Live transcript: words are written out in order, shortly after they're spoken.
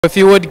If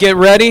you would get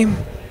ready,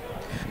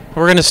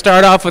 we're going to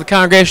start off with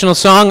congregational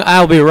song.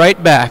 I'll be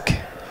right back.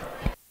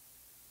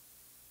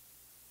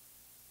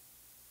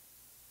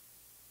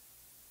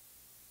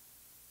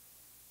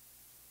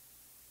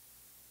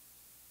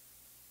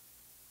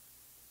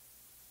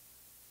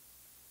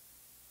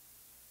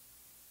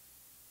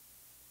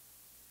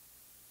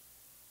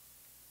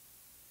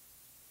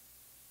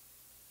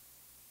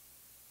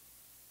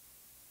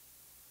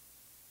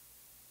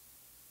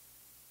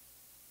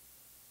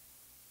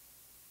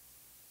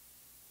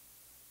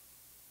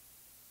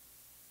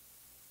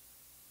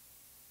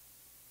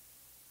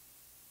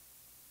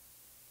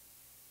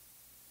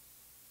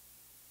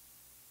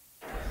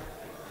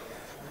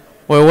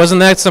 Well, wasn't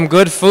that some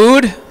good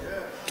food?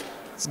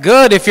 It's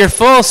good. If you're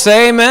full,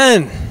 say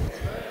amen.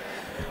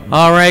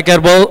 All right,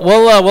 good.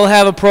 We'll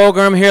have a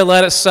program here.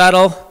 Let it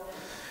settle,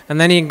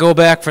 and then you can go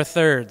back for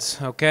thirds.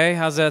 Okay?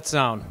 How's that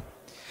sound?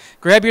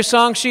 Grab your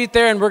song sheet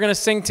there, and we're going to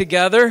sing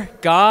together.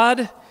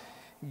 God,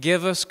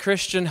 give us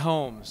Christian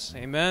homes.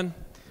 Amen.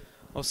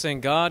 We'll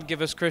sing God,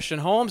 give us Christian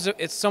homes.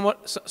 It's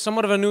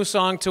somewhat of a new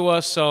song to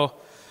us, so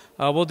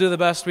we'll do the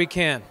best we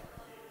can.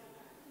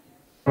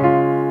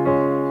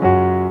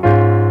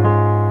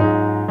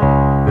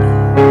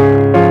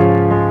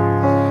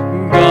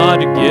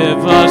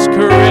 Give us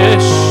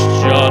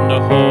Christian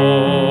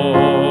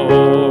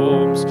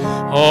homes,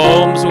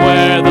 homes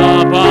where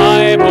the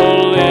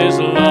Bible is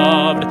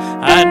loved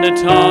and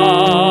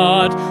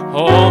taught,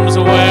 homes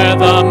where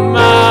the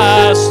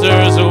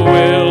Master's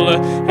will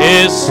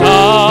is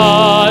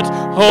sought,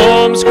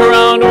 homes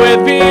crowned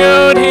with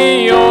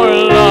beauty your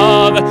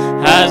love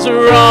has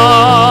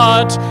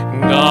wrought.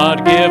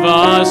 God, give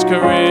us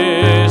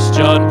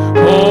Christian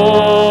homes.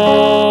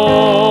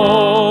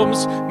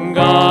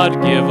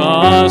 God, give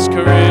us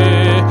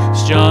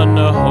Christian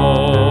homes.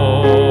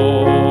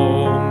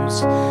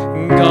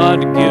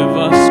 God, give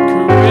us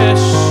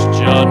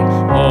Christian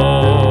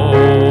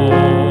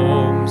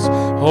homes.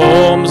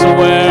 Homes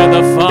where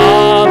the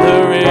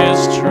Father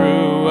is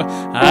true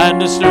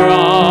and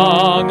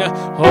strong.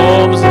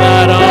 Homes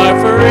that are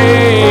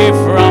free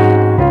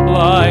from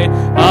blight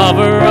of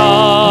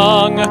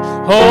wrong.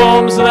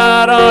 Homes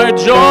that are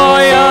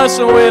joyous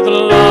with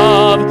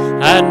love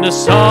and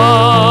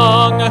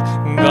song.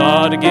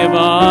 God, give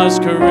us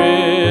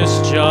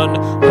Christian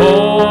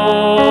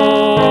homes.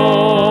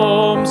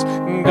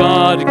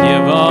 God,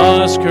 give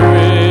us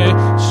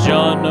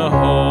Christian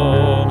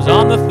homes.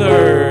 On the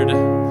third,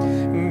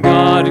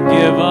 God,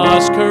 give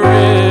us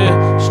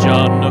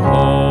Christian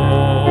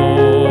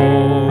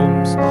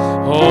homes.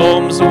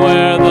 Homes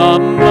where the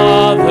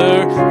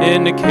mother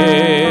in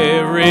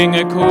caring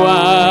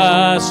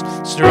quest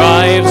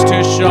strives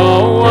to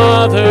show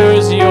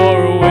others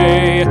your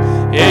way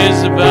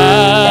is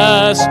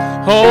best.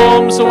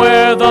 Homes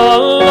where the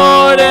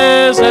Lord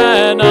is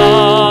an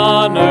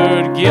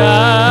honored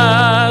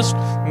guest.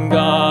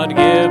 God,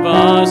 give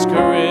us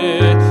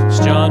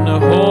Christian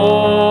homes.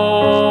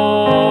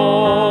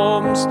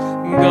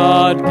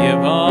 God,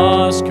 give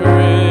us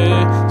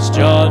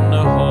Christian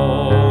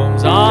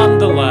homes. On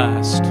the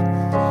last,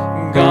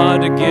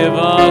 God, give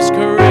us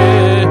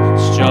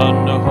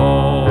Christian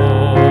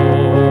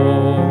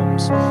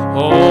homes.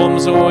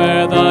 Homes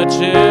where the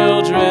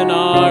children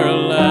are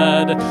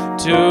led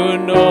to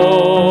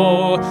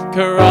know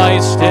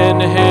Christ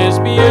in His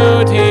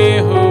beauty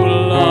who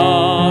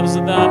loves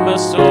them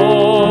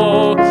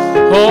so.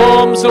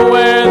 Homes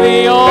where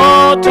the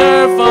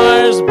altar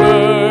fires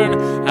burn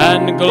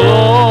and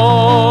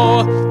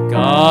glow.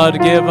 God,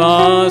 give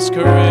us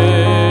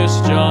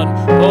Christian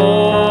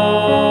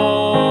homes.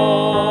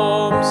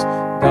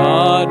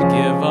 God,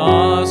 give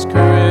us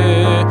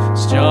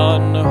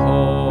Christian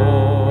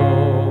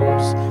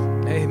homes.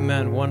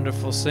 Amen.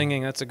 Wonderful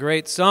singing. That's a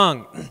great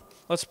song.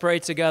 Let's pray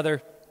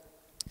together,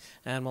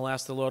 and we'll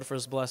ask the Lord for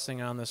His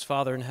blessing on this.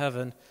 Father in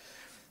heaven,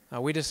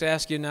 we just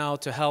ask you now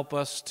to help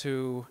us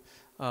to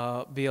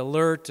be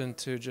alert and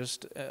to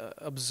just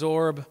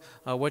absorb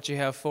what you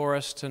have for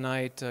us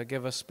tonight.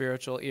 Give us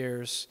spiritual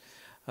ears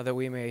that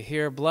we may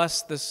hear.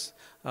 Bless this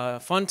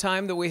fun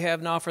time that we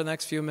have now for the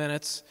next few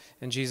minutes.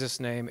 In Jesus'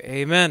 name,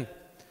 amen.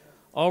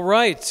 All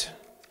right.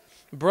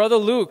 Brother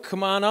Luke,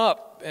 come on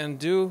up and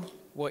do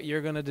what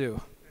you're going to do.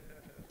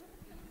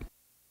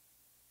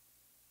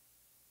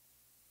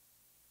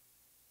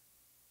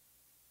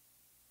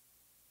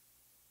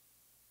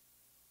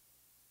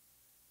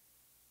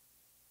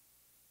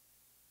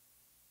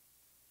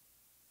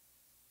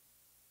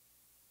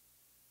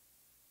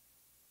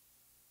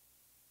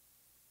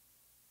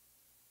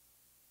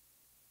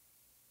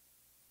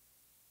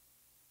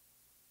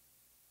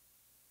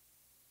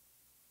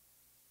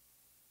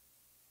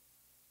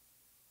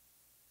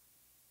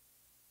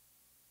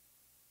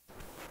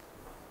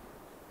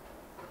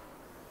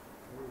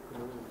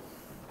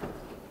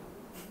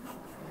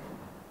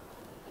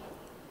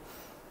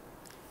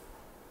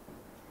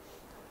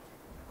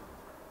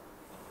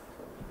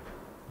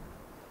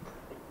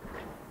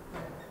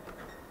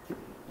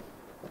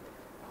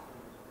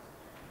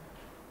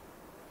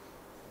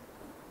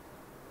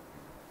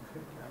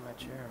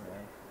 Chair,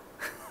 man.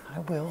 I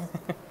will.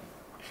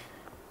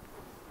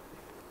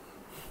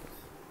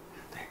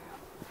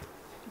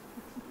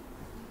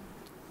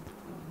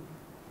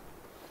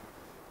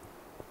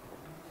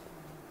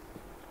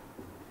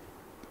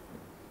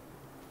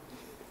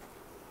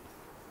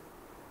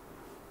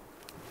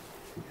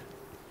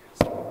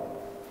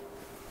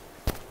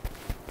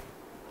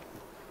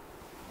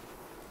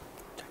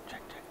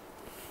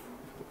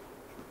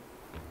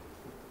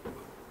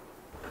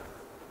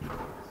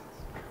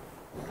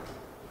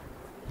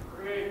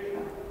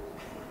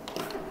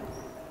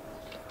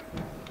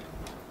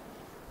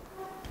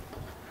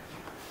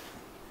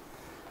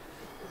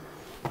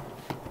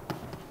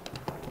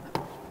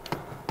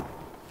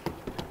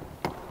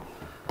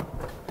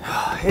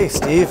 Hey,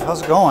 Steve.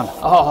 How's it going?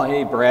 Oh,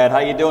 hey, Brad. How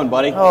you doing,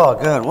 buddy? Oh,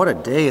 good. What a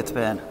day it's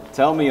been.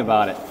 Tell me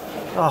about it.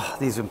 Oh,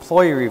 these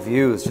employee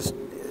reviews,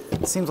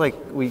 it seems like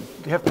we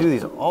have to do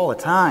these all the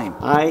time.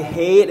 I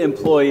hate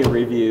employee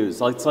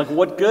reviews. It's like,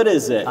 what good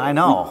is it? I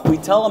know. We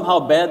tell them how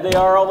bad they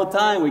are all the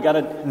time. We got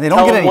to They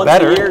don't get any once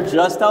better. a year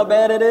just how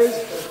bad it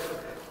is.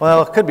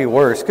 Well, it could be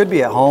worse. Could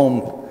be at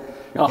home,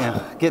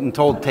 Oh. getting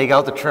told to take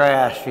out the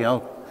trash,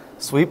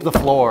 sweep the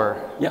floor.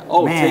 Yeah.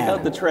 Oh, Man. take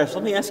out the trash.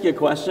 Let me ask you a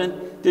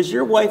question. Does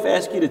your wife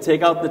ask you to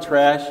take out the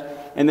trash,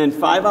 and then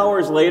 5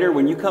 hours later,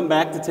 when you come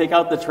back to take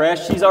out the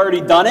trash, she's already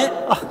done it?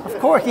 Of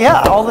course,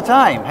 yeah, all the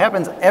time.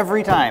 Happens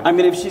every time. I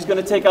mean, if she's going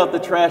to take out the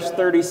trash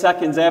 30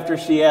 seconds after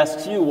she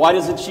asks you, why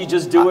doesn't she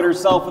just do it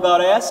herself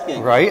without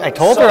asking? Right? I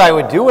told her I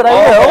would do it. I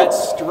all will. that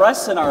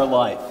stress in our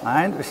life.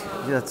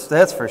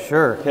 That's for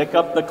sure. Pick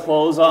up the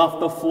clothes off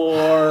the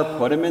floor,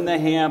 put them in the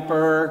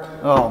hamper.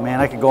 Oh,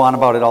 man, I could go on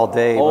about it all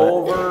day. But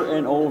Over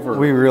and over.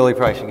 we really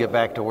probably should get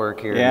back to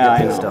work here Yeah, and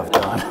get I this know.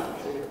 stuff done.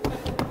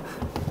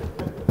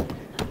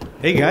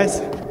 Hey guys.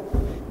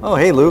 Oh,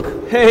 hey,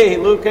 Luke. Hey,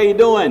 Luke, how you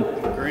doing?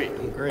 Great,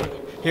 I'm great.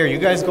 Here, you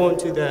guys going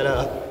to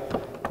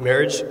that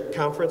marriage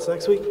conference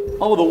next week?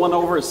 Oh, the one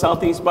over at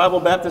Southeast Bible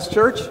Baptist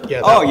Church?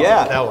 Yeah, Oh, that yeah.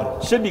 one, that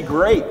one. Should be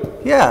great.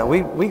 Yeah,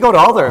 we go to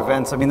all their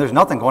events. I mean, there's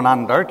nothing going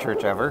on at our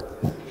church ever.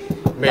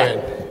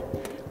 Man,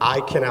 I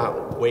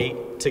cannot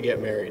wait to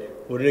get married.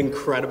 What an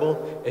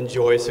incredible and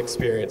joyous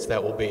experience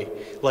that will be.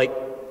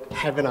 Like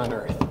heaven on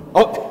earth.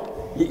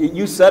 Oh,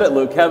 you said it,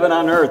 Luke. Heaven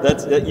on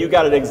earth. You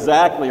got it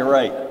exactly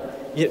right.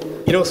 You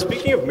know,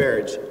 speaking of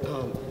marriage,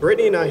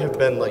 Brittany and I have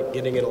been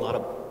getting in a lot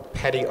of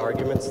petty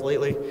arguments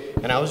lately,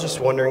 and I was just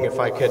wondering if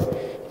I could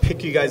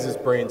pick you guys'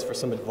 brains for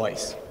some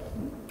advice.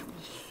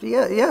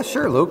 Yeah,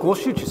 sure, Luke. We'll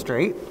shoot you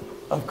straight.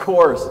 Of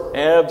course.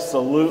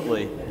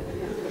 Absolutely.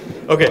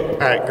 Okay, all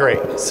right,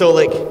 great. So,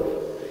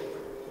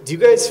 do you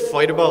guys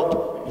fight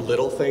about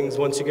little things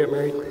once you get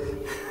married?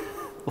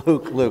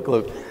 Luke.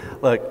 Look,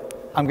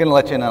 I'm going to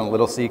let you in on a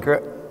little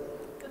secret.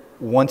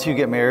 Once you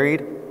get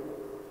married,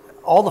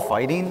 all the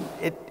fighting,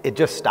 it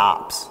just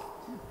stops.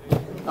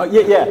 Oh,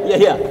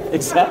 yeah.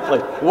 Exactly.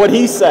 What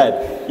he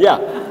said. Yeah.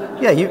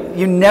 Yeah,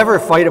 you never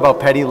fight about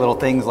petty little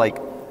things like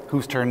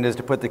whose turn it is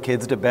to put the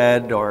kids to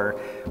bed or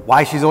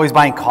why she's always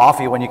buying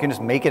coffee when you can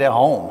just make it at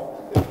home.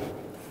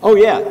 Oh,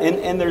 yeah.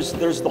 And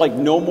there's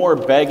no more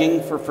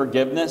begging for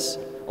forgiveness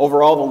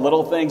over all the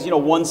little things.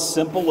 One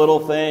simple little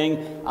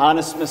thing,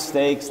 honest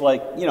mistakes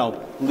like,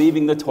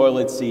 leaving the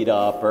toilet seat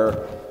up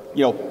or,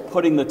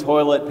 putting the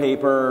toilet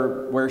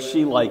paper where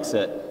she likes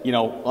it,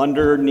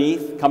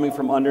 underneath, coming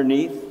from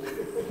underneath.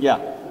 Yeah.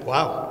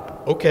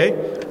 Wow.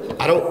 Okay.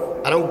 I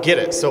don't get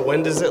it. So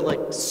when does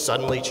it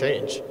suddenly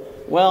change?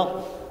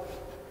 Well,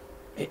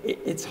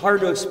 it's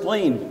hard to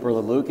explain,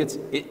 Brother Luke.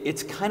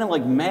 It's kind of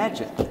like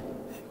magic.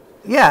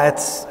 Yeah,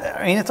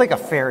 it's like a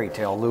fairy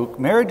tale, Luke.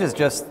 Marriage is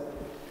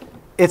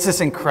it's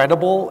this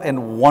incredible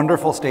and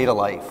wonderful state of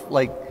life.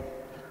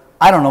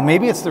 I don't know,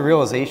 maybe it's the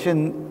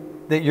realization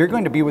that you're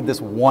going to be with this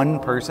one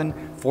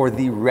person for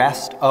the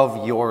rest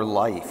of your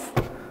life.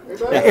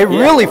 It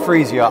really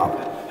frees you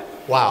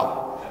up.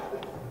 Wow.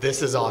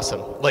 This is awesome.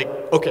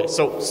 Okay,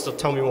 so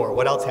tell me more.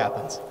 What else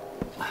happens?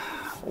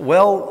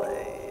 Well,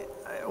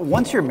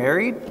 once you're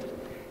married,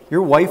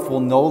 your wife will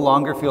no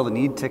longer feel the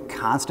need to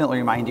constantly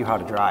remind you how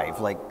to drive,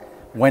 like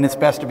when it's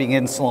best to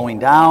begin slowing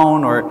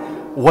down or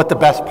what the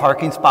best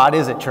parking spot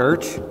is at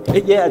church.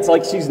 Yeah, it's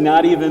like she's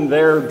not even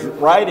there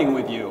riding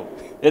with you.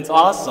 It's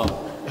awesome.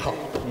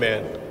 Oh,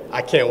 man,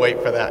 I can't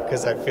wait for that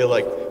because I feel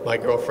like my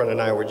girlfriend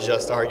and I were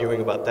just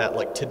arguing about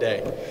that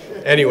today.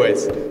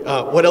 Anyways,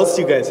 what else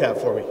do you guys have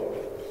for me?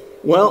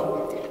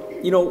 Well,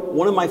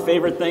 one of my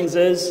favorite things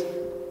is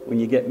when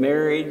you get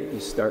married, you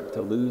start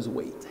to lose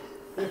weight.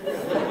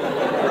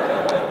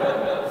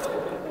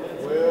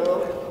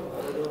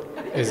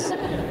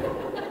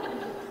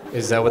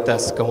 Is that what that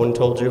scone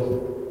told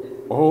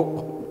you? Oh,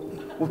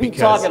 what are you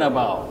talking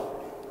about?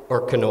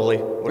 Or cannoli,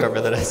 whatever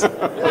that is.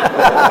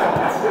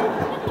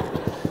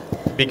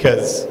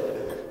 Because,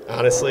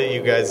 honestly,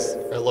 you guys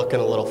are looking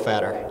a little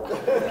fatter.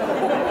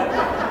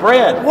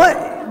 Brad.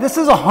 What? This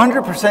is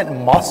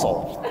 100%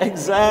 muscle.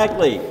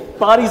 Exactly.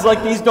 Bodies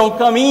like these don't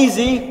come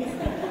easy.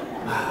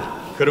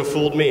 Could have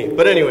fooled me.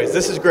 But anyways,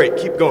 this is great.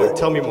 Keep going.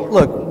 Tell me more.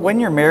 Look, when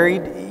you're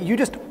married, you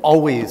just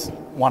always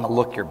want to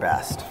look your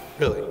best.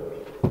 Really?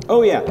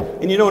 Oh, yeah.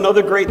 And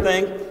another great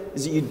thing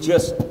is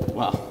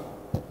that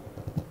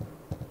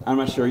I'm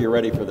not sure you're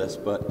ready for this,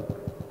 but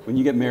when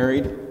you get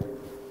married,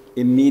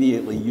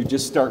 immediately you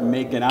just start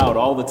making out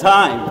all the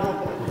time.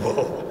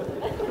 Whoa.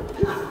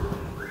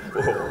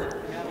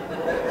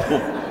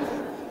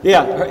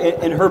 Yeah,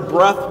 and her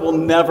breath will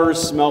never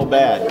smell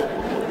bad.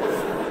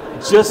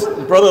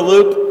 Brother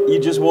Luke, you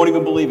just won't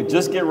even believe it.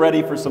 Just get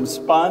ready for some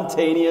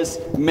spontaneous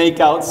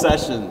make-out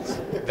sessions.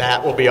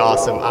 That will be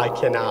awesome. I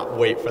cannot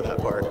wait for that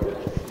part.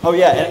 Oh,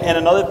 yeah, and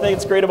another thing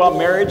that's great about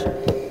marriage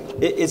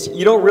is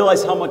you don't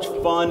realize how much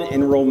fun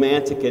and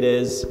romantic it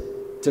is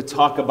to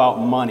talk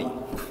about money.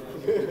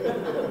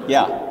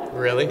 Yeah.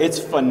 Really? It's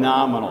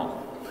phenomenal.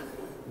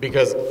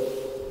 Because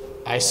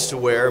I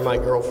swear my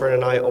girlfriend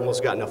and I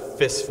almost got in a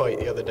fist fight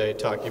the other day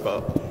talking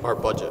about our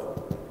budget.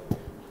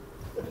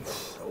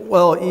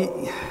 Well,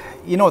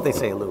 you know what they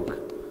say, Luke.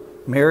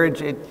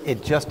 Marriage,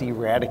 it just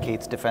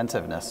eradicates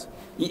defensiveness.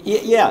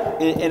 Yeah,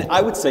 and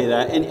I would say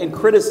that, and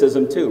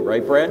criticism too,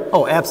 right, Brad?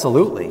 Oh,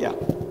 absolutely. Yeah.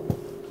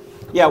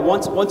 Yeah,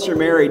 once you're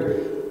married,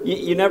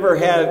 you never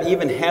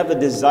even have the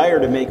desire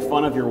to make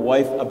fun of your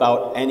wife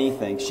about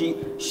anything.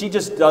 She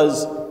just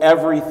does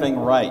everything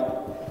right.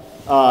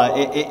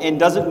 And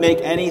doesn't make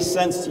any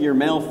sense to your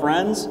male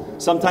friends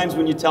sometimes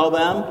when you tell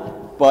them,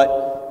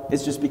 but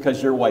it's just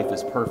because your wife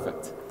is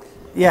perfect.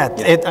 Yeah,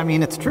 I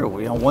mean, it's true.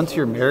 You know, once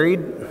you're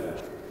married,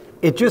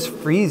 it just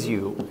frees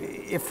you.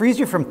 It frees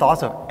you from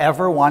thoughts of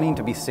ever wanting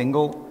to be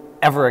single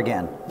ever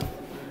again.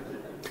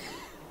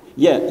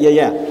 Yeah.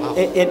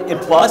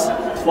 And plus,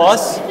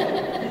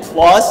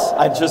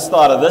 I just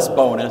thought of this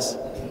bonus.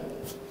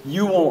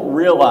 You won't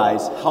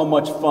realize how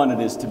much fun it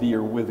is to be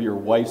with your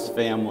wife's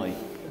family.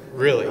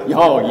 Really?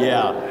 Oh,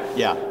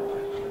 yeah.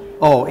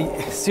 Oh,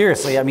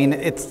 seriously, I mean,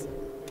 it's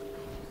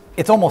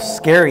almost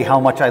scary how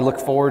much I look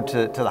forward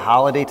to the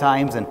holiday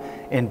times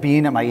and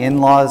being at my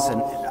in-laws,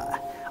 and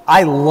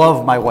I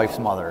love my wife's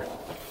mother.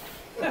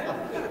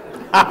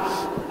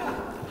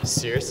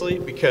 Seriously?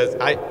 Because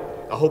I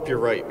hope you're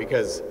right,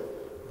 because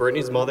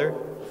Brittany's mother,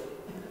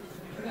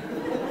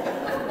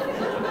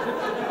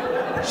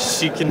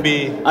 she can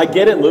be... I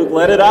get it, Luke.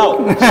 Let it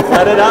out.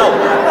 Let it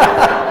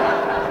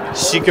out.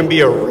 She can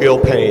be a real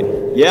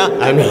pain. Yeah.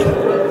 I mean,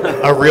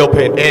 a real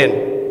pain.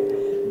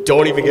 And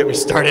don't even get me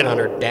started on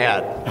her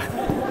dad.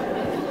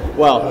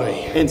 Well,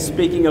 and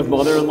speaking of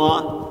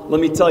mother-in-law, let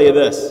me tell you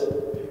this.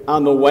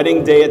 On the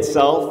wedding day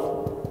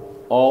itself,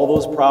 all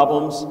those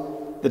problems,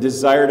 the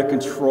desire to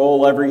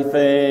control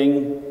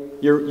everything,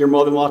 your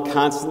mother-in-law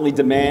constantly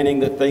demanding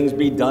that things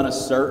be done a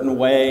certain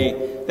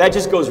way, that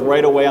just goes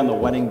right away on the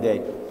wedding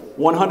day.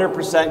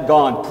 100%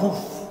 gone.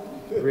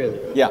 Poof. Really?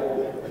 Yeah.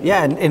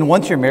 Yeah, and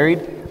once you're married,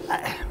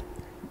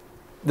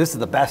 this is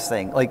the best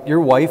thing. Like, your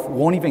wife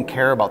won't even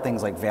care about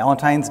things like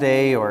Valentine's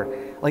Day or,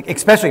 like,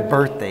 especially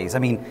birthdays. I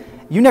mean,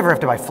 you never have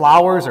to buy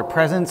flowers or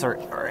presents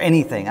or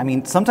anything. I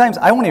mean, sometimes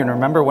I won't even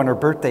remember when her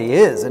birthday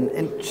is,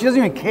 and she doesn't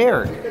even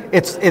care.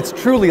 It's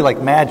truly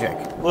like magic.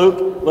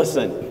 Luke,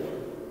 listen.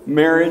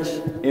 Marriage,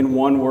 in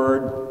one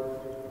word,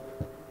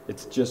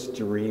 it's just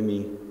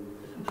dreamy.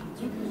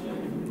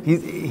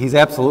 He's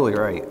absolutely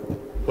right.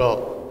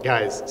 Well,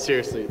 guys,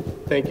 seriously,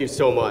 thank you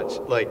so much.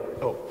 Like,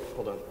 oh,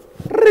 hold on.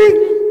 Ring,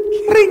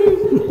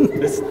 ring.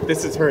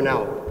 This is her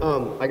now.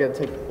 I gotta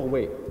take. Oh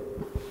wait.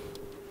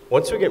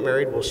 Once we get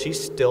married, will she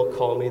still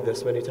call me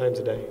this many times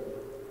a day?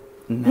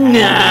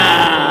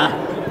 Nah.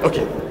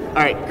 Okay. All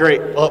right.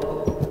 Great.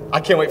 Well, I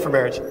can't wait for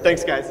marriage.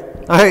 Thanks, guys.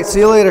 All right, see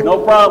you later.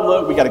 No problem,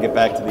 Luke. We got to get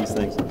back to these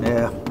things.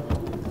 Yeah.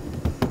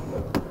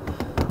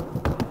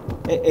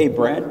 Hey,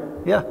 Brad.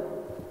 Yeah.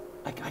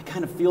 I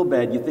kind of feel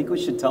bad. You think we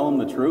should tell him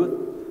the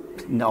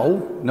truth?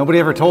 No, nobody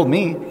ever told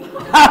me.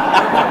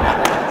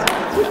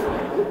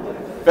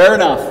 Fair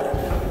enough.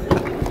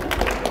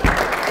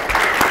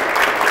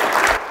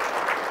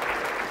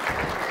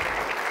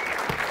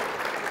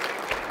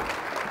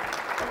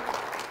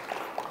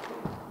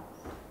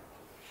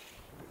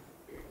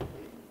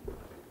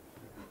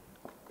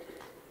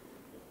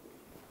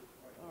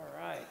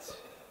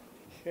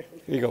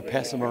 Here you go,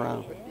 pass them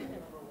around.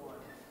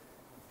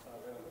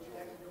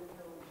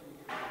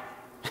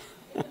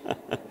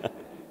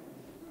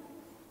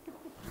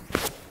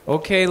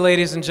 Okay,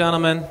 ladies and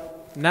gentlemen,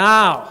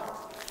 now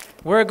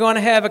we're going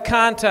to have a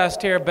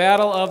contest here,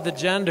 Battle of the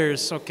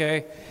Genders,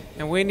 okay?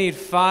 And we need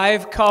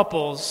five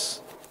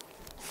couples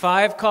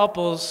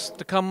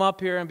to come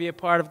up here and be a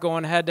part of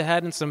going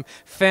head-to-head in some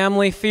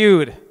Family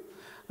Feud,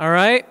 all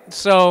right?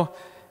 So,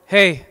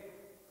 hey,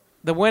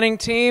 the winning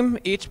team,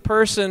 each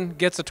person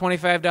gets a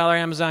 $25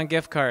 Amazon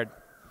gift card.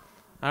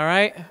 All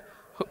right?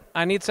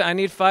 I need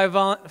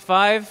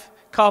five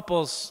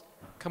couples.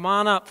 Come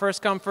on up.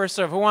 First come, first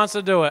serve. Who wants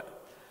to do it?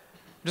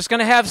 I'm just going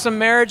to have some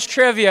marriage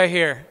trivia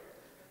here.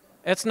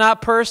 It's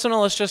not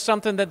personal. It's just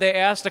something that they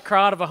asked a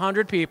crowd of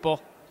 100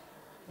 people.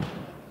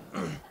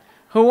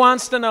 Who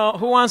wants to know?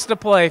 Who wants to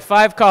play?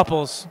 Five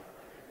couples.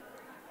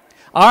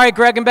 All right,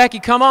 Greg and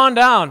Becky, come on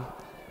down.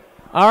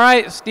 All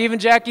right, Steve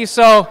and Jackie.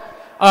 So...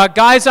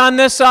 guys on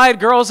this side,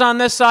 girls on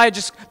this side,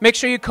 just make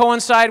sure you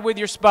coincide with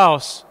your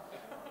spouse.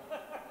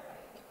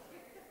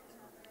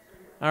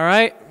 All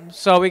right,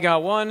 so we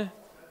got one.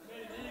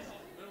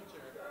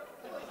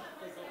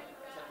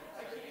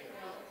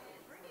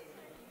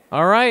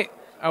 All right,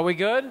 are we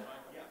good?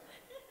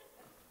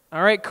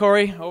 All right,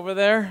 Corey, over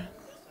there.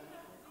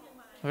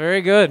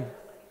 Very good.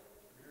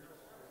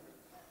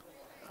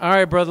 All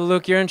right, Brother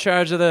Luke, you're in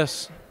charge of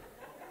this.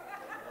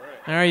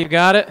 All right, you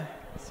got it?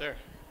 Sir.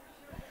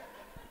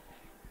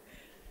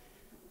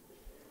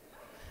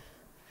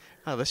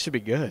 Oh, this should be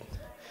good.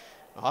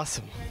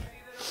 Awesome.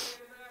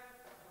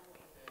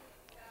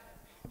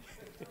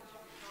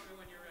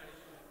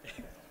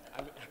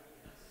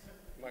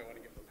 Might want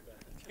to give those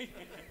back.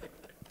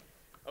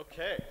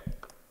 Okay.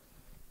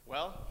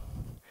 Well,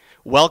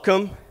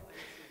 welcome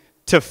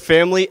to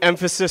Family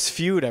Emphasis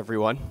Feud,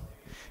 everyone.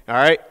 All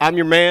right, I'm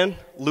your man,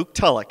 Luke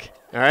Tulloch.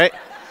 All right?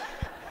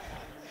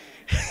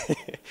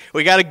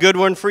 We got a good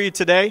one for you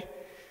today.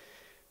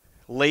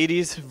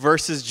 Ladies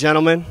versus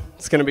gentlemen.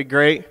 It's going to be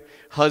great.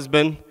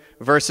 Husband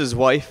versus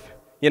wife.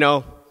 You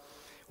know,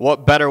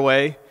 what better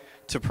way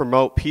to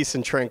promote peace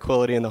and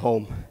tranquility in the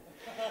home?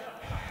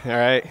 All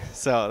right,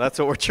 so that's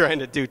what we're trying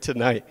to do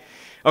tonight.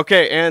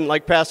 Okay, and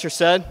like Pastor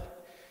said,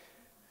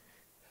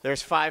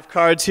 there's 5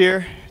 cards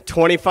here,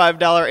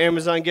 $25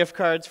 Amazon gift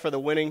cards for the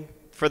winning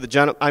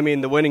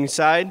the winning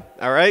side.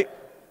 All right.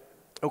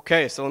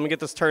 Okay, so let me get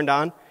this turned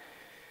on,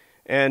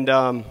 and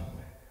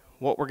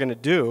what we're gonna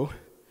do,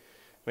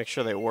 make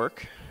sure they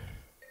work.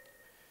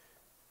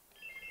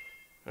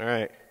 All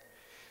right.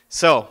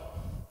 So,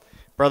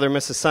 Brother and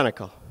Mrs.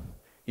 Senecal,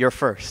 you're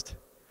first.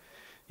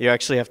 You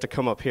actually have to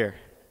come up here.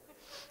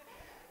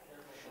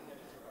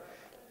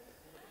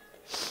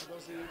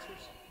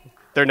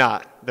 They're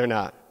not. They're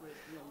not.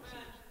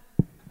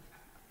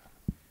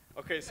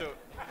 Okay, so.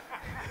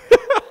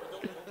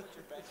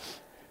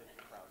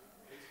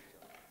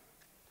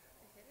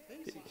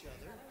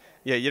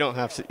 Yeah, you don't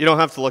have to. You don't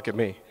have to look at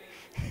me.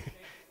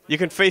 You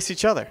can face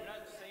each other.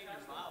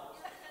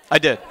 I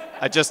did.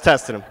 I just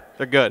tested them.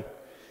 They're good.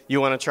 You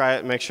want to try it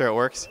and make sure it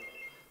works?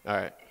 All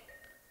right.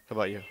 How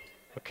about you?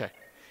 Okay.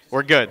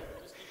 We're good.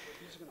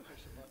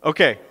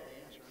 Okay.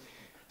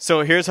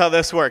 So here's how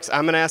this works.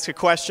 I'm going to ask a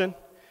question.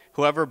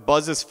 Whoever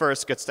buzzes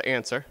first gets to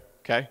answer,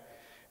 okay?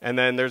 And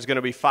then there's going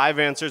to be 5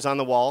 answers on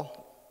the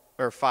wall,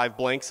 or 5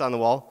 blanks on the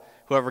wall.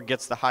 Whoever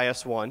gets the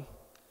highest one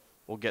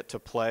will get to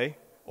play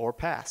or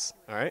pass,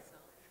 all right?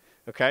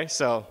 Okay,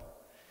 so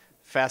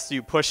faster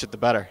you push it, the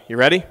better. You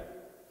ready?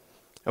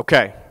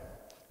 Okay,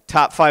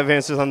 top 5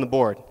 answers on the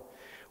board.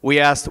 We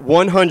asked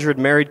 100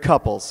 married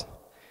couples,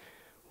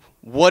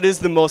 what is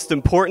the most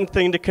important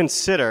thing to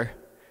consider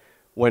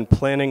when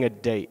planning a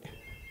date?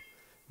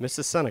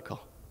 Mrs. Senecal.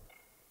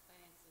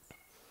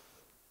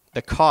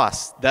 The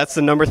cost. That's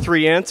the number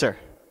 3 answer.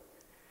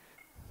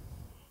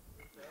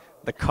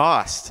 The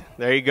cost.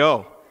 There you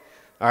go.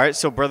 All right,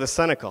 so Brother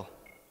Senecal.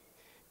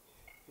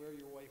 Where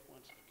your wife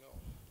wants to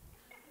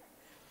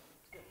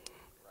go.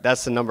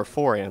 That's the number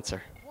 4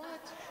 answer. What?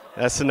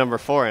 That's the number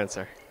 4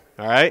 answer.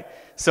 All right?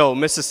 So,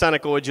 Mrs.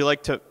 Senecal, would you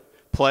like to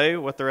play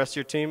with the rest of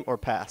your team or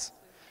pass?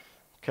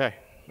 Okay.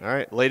 All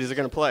right. Ladies are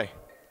going to play.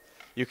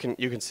 You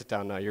can sit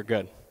down now. You're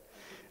good.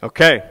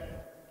 Okay.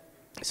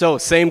 So,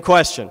 same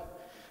question.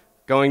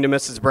 Going to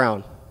Mrs.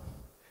 Brown.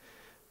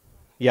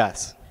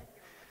 Yes.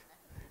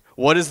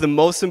 What is the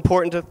most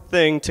important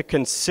thing to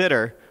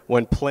consider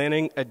when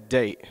planning a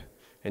date?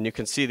 And you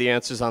can see the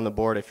answers on the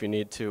board if you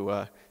need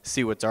to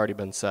see what's already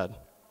been said.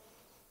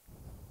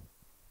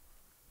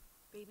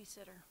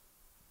 Babysitter.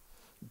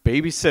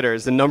 Babysitter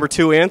is the number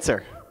 2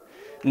 answer.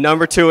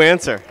 Number 2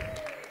 answer.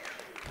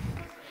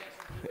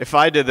 If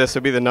I did this, it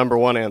would be the number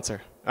 1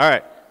 answer. All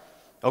right.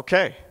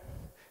 Okay.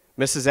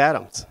 Mrs.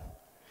 Adams.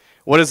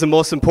 What is the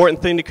most important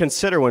thing to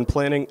consider when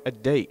planning a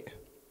date?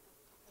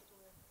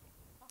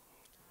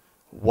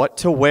 What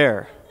to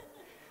wear.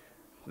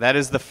 That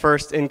is the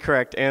first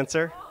incorrect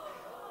answer.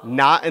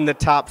 Not in the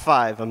top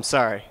 5, I'm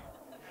sorry.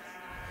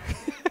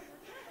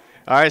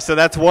 All right, so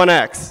that's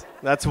 1X.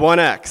 That's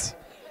 1X.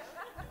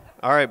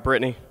 All right,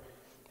 Brittany,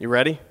 you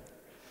ready?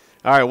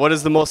 All right, what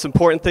is the most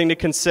important thing to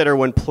consider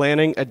when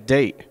planning a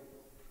date?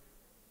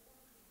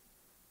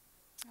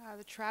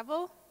 The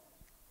travel.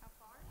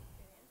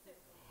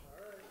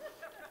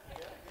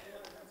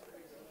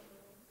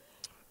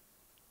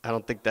 I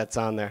don't think that's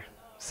on there.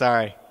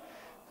 Sorry.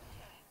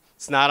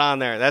 It's not on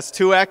there. That's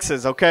 2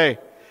 X's, okay.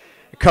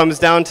 It comes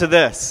down to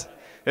this.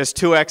 There's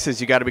 2 X's.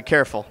 You got to be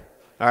careful.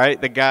 All right?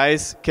 The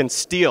guys can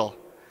steal.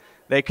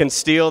 They can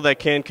steal. They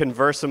can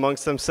converse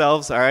amongst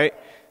themselves. All right?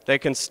 They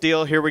can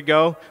steal. Here we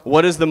go.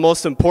 What is the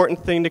most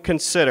important thing to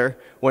consider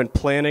when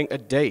planning a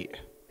date?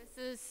 This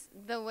is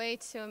the way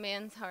to a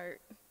man's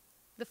heart.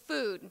 The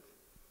food.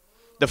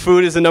 The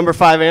food is the number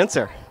 5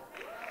 answer.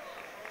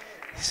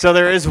 So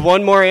there is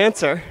one more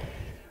answer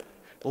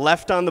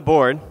left on the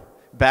board.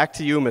 Back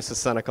to you, Mrs.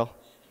 Senecal.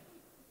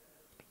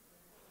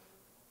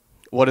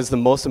 What is the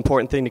most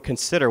important thing to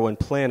consider when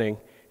planning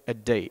a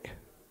date?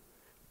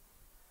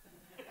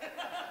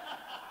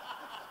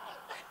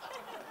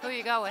 Who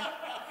you go with?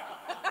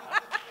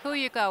 Who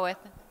you go with?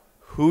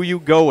 Who you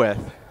go with.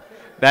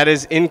 That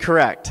is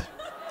incorrect.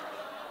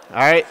 All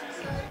right?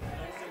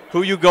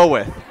 Who you go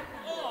with.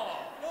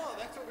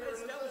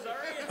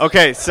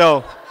 Okay,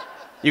 so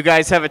you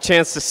guys have a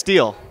chance to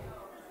steal.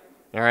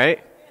 All right?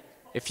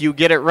 If you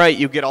get it right,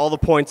 you get all the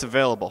points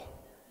available.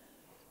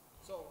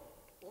 So,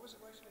 what was the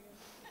question again?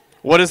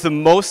 What is the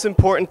most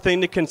important thing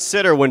to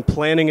consider when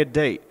planning a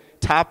date?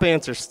 Top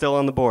answer still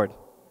on the board.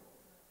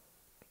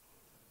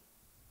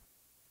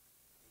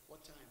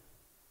 What time?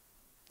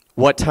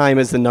 What time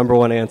is the number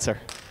 1 answer?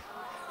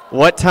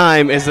 What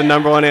time is the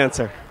number 1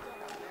 answer?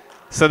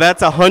 So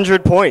that's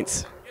 100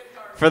 points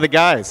for the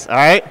guys, all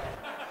right?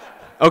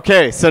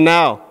 Okay, so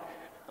now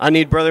I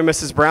need Brother and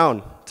Mrs.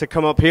 Brown to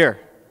come up here.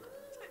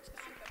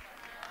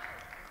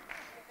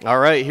 All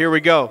right, here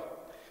we go.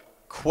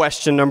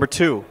 Question number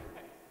 2.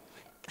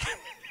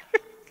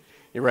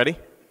 You ready?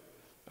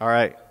 All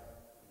right.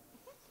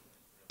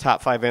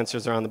 Top 5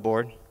 answers are on the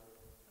board.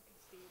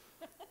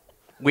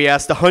 We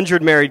asked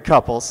 100 married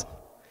couples,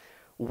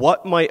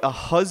 what might a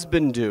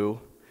husband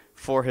do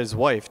for his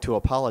wife to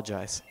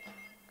apologize?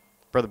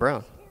 Brother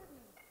Brown.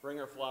 Bring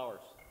her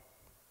flowers.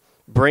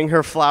 Bring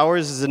her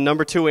flowers is the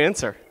number 2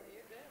 answer.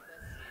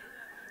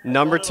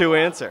 Number 2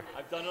 answer.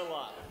 I've done it a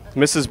lot.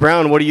 Mrs.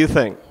 Brown, what do you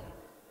think?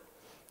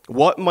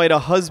 What might a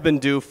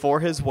husband do for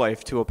his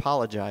wife to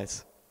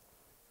apologize?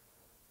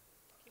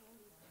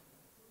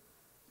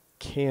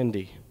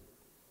 Candy.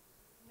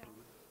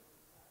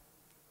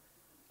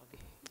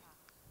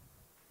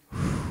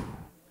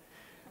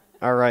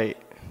 All right.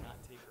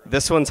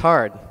 This one's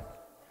hard.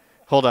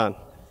 Hold on.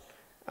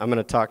 I'm going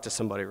to talk to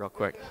somebody real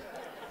quick.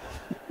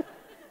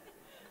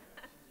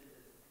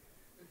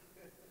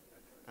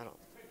 I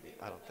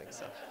don't think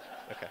so.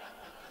 Okay.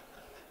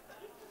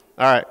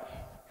 All right.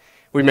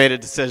 We made a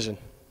decision.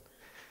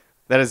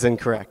 That is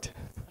incorrect.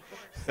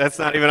 That's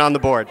not even on the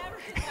board.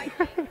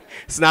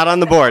 It's not on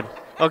the board.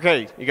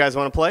 Okay, you guys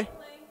want to play?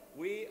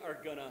 We are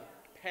going to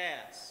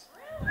pass.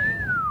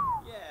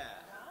 Yeah.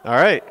 All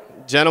right.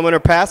 Gentlemen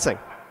are passing.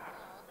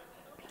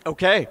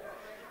 Okay.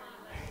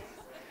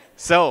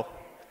 So,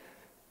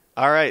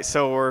 all right,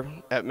 so we're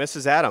at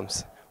Mrs.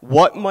 Adams.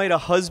 What might a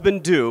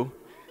husband do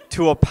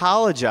to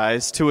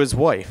apologize to his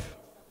wife?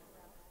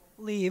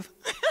 Leave.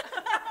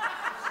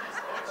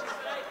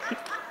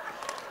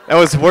 That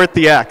was worth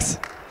the X.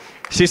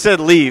 She said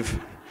leave.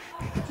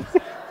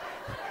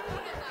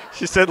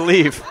 She said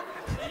leave.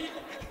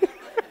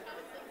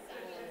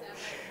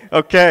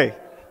 Okay.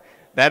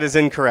 That is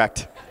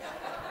incorrect.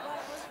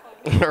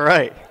 All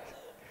right.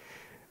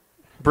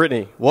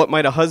 Brittany, what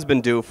might a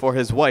husband do for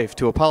his wife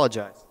to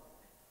apologize?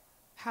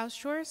 House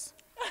chores?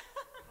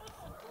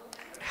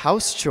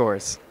 House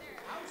chores.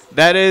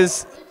 That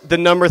is the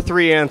number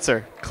 3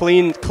 answer.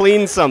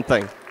 Clean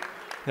something.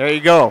 There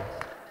you go.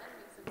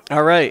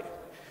 All right.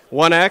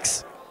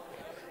 1X.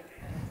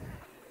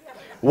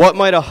 What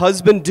might a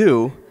husband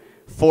do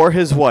for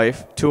his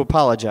wife to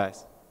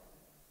apologize?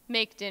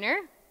 Make dinner.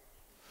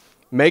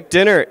 Make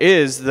dinner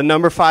is the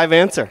number 5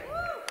 answer.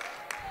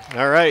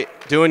 All right.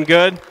 Doing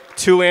good.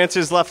 2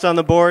 answers left on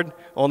the board.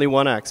 Only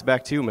 1X.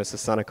 Back to you, Mrs.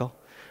 Sunical.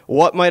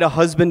 What might a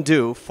husband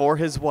do for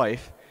his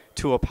wife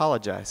to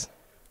apologize?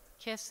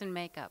 Kiss and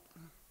makeup.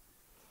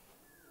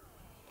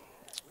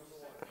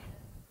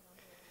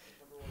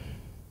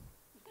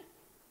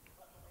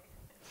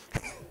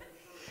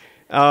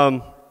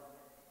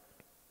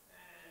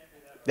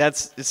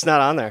 It's not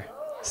on there.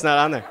 It's not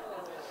on there.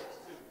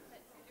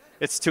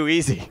 It's too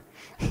easy.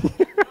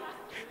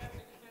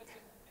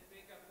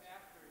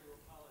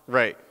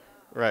 Right.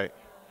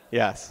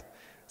 Yes.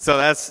 So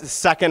that's the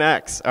second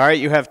X. All right,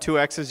 you have 2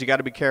 X's. You got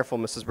to be careful,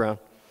 Mrs. Brown.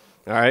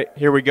 All right,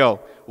 here we go.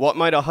 What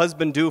might a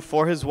husband do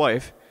for his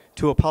wife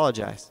to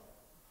apologize?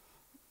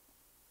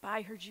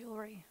 Buy her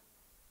jewelry.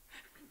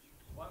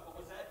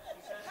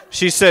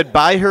 She said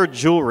buy her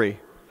jewelry.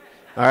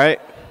 All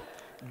right.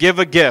 Give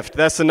a gift.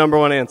 That's the number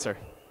 1 answer.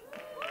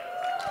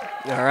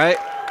 All right.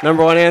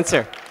 Number 1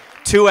 answer.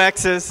 2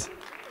 X's.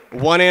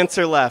 1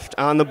 answer left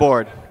on the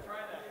board.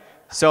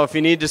 So if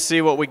you need to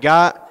see what we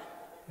got,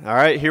 all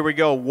right, here we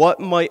go. What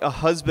might a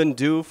husband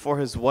do for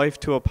his wife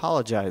to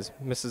apologize?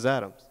 Mrs.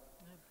 Adams.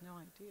 I have no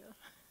idea.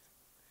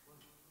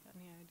 Got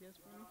any ideas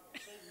for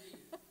me?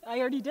 I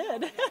already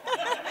did.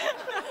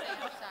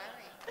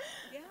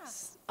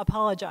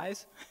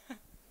 Apologize.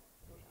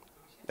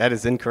 That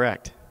is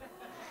incorrect.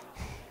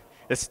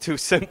 It's too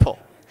simple.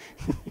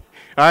 All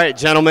right,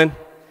 gentlemen,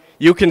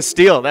 you can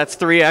steal. That's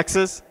 3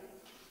 X's.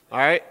 All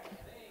right.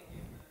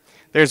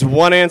 There's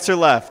 1 answer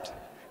left.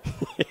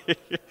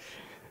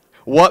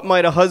 What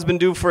might a husband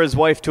do for his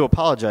wife to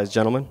apologize,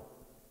 gentlemen?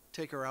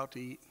 Take her out to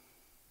eat.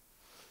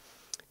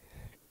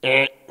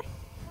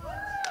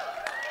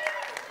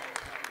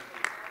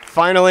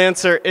 Final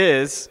answer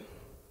is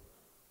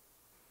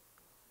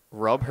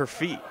rub her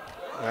feet.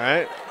 All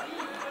right?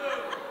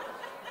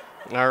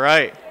 All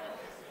right.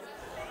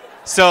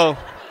 So,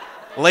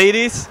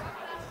 ladies,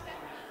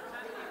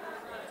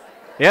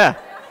 yeah,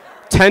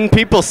 10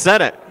 people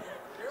said it.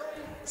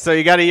 So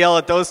you got to yell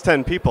at those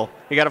 10 people.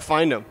 You got to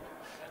find them.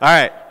 All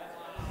right.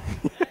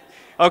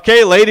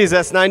 Okay, ladies,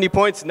 that's 90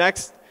 points.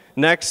 Next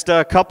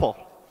couple.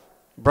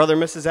 Brother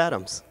Mrs.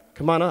 Adams,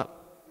 come on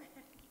up.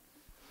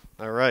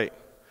 All right.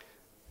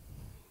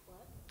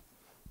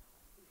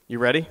 You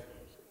ready?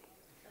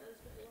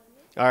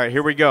 All right,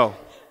 here we go.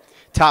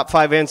 Top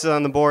 5 answers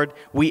on the board.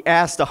 We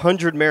asked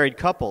 100 married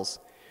couples,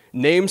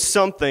 name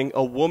something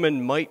a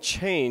woman might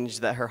change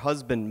that her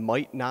husband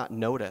might not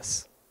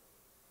notice.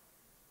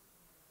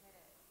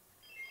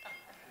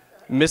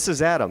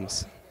 Mrs.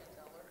 Adams.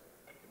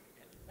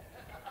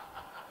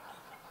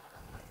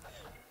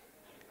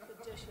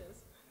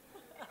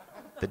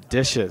 The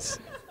dishes.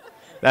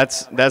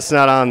 That's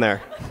not on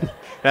there.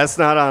 That's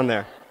not on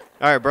there.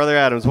 All right, Brother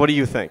Adams, what do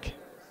you think?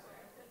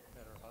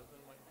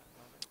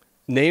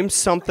 Name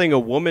something a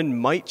woman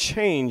might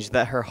change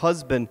that her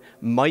husband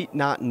might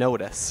not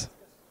notice.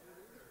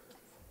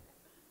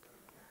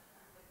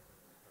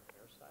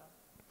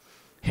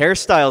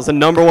 Hairstyle is the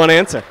number one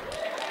answer.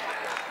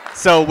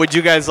 So would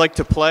you guys like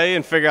to play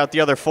and figure out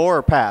the other four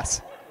or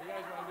pass?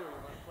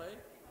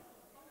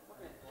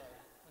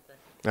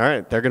 All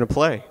right, they're going to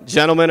play.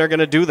 Gentlemen are going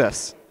to do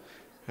this.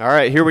 All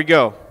right, here we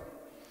go.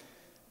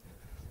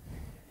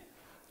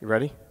 You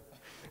ready?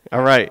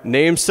 All right,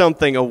 name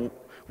something a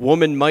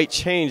woman might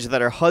change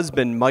that her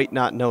husband might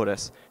not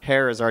notice.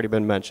 Hair has already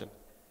been mentioned.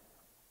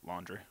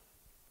 Laundry.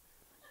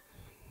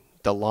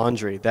 The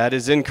laundry. That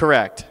is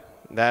incorrect.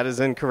 That is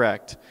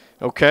incorrect.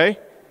 Okay?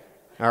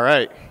 All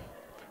right.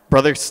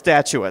 Brother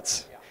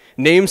Statuettes.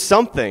 Name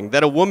something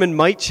that a woman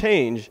might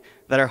change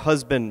that her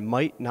husband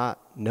might not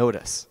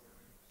notice.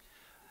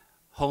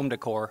 Home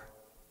decor.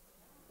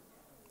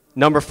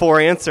 Number 4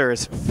 answer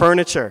is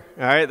furniture.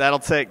 All right,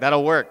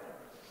 that'll work.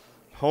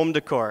 Home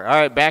decor. All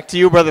right, back to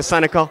you, Brother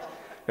Senecal.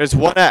 There's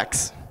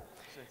 1X.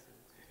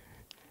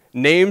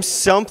 Name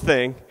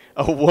something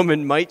a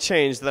woman might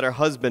change that her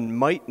husband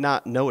might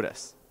not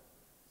notice.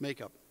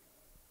 Makeup.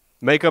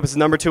 Makeup is the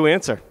number 2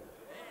 answer.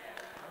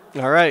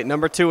 All right,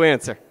 number 2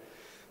 answer.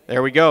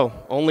 There we go.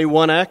 Only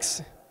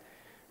 1X.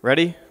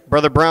 Ready?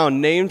 Brother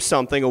Brown, name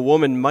something a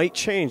woman might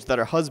change that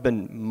her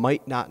husband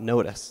might not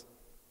notice.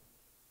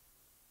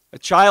 A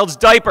child's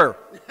diaper.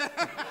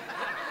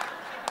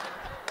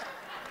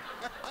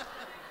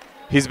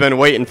 He's been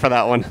waiting for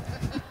that one.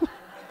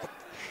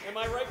 Am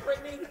I right,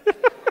 Brittany?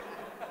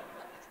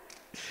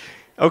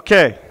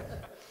 Okay.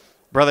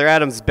 Brother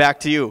Adams, back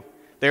to you.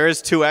 There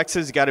is 2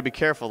 X's. You got to be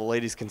careful. The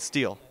ladies can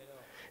steal.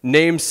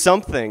 Name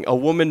something a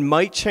woman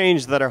might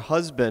change that her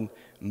husband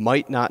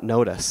might not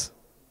notice.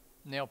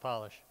 Nail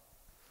polish.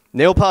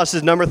 Nail polish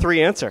is number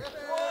 3 answer.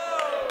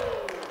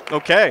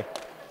 Okay.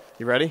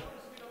 You ready?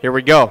 Here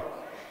we go.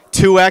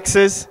 2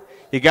 X's.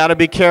 You got to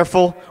be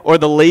careful or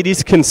the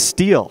ladies can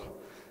steal.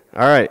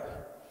 All right.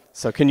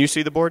 So can you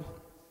see the board?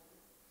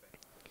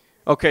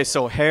 Okay,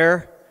 so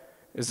hair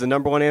is the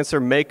number 1 answer,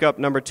 makeup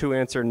number 2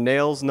 answer,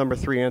 nails number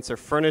 3 answer,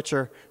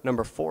 furniture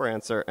number 4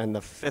 answer, and the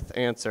 5th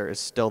answer is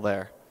still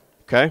there.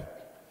 Okay?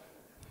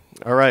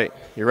 All right.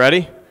 You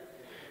ready?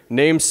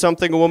 Name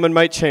something a woman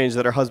might change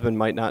that her husband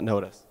might not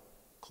notice.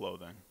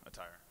 Clothing,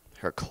 attire.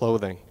 Her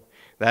clothing.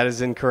 That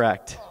is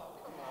incorrect.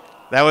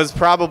 That was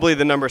probably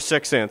the number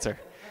 6 answer.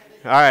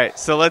 All right,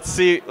 so let's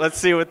see what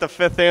the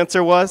 5th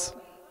answer was.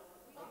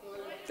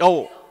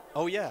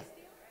 Oh yeah.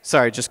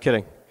 Sorry, just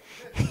kidding.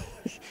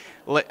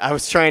 I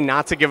was trying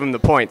not to give him the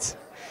points.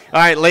 All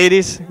right,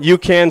 ladies, you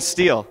can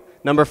steal.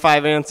 Number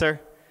 5 answer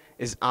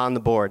is on the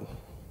board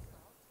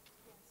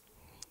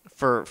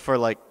for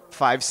like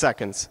 5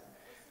 seconds.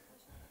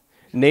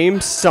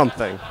 Name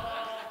something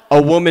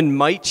a woman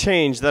might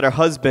change that her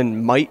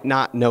husband might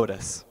not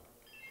notice.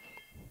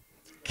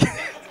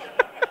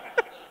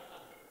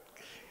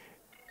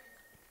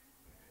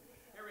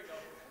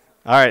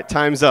 All right,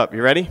 time's up.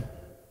 You ready?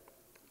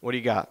 What do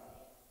you got?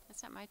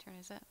 That's not my turn,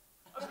 is it?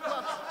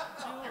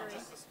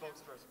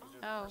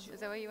 Oh, is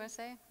that what you want to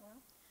say?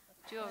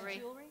 Jewelry.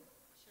 Jewelry?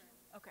 Sure.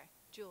 Okay,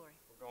 jewelry.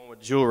 We're going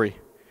with jewelry.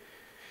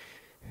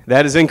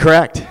 That is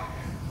incorrect.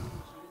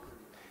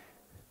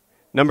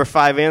 Number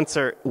 5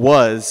 answer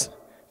was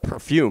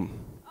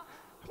perfume.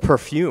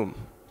 Perfume.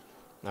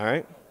 All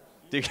right?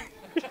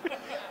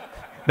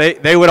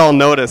 They would all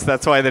notice.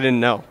 That's why they didn't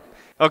know.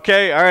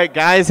 Okay, all right,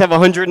 guys have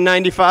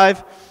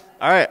 195.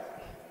 All right,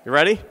 you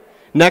ready?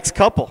 Next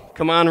couple,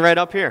 come on right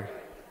up here.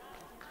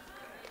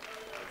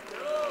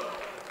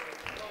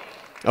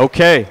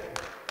 Okay,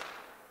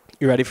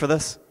 you ready for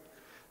this?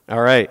 All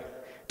right,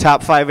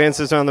 top 5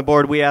 answers are on the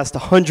board. We asked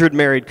 100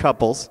 married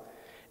couples.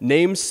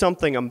 Name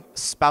something a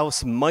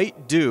spouse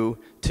might do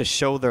to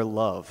show their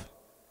love.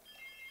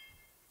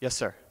 Yes,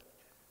 sir.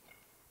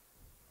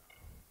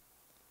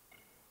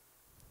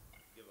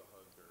 Give a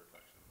hug or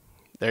affection.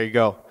 There you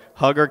go.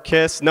 Hug or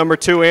kiss, number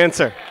 2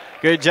 answer.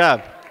 Good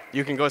job.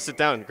 You can go sit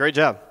down. Great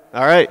job.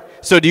 All right.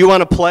 So do you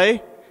want to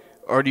play,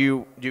 or do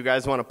you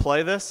guys want to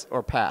play this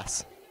or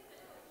pass?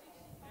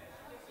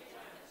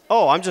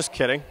 Oh, I'm just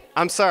kidding.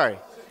 I'm sorry.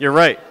 You're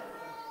right.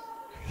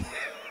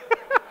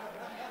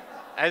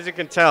 As you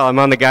can tell, I'm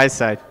on the guy's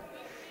side.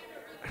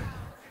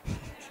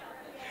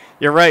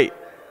 You're right.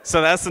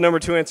 So that's the number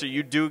 2 answer.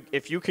 You do.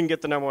 If you can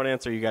get the number 1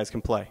 answer, you guys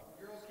can play.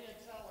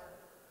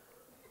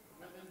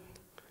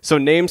 So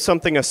name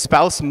something a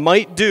spouse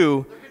might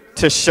do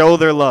to show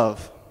their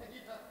love.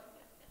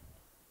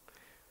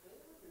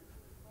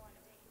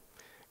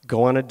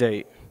 Go on a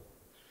date.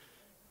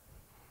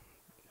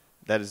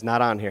 That is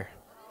not on here.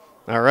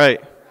 All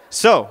right.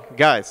 So,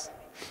 guys,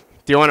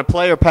 do you want to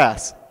play or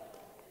pass?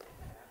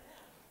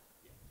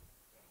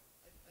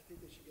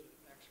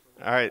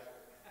 All right.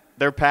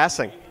 They're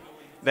passing.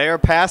 They are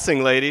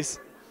passing, ladies.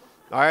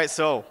 All right,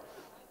 so,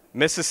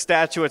 Mrs.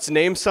 Statuettes,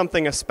 name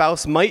something a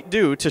spouse might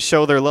do to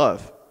show their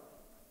love.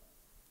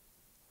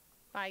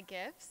 Buy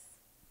gifts.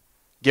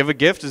 Give a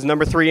gift is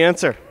number 3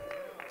 answer.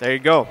 There you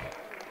go.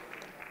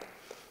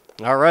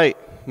 All right.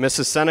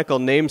 Mrs.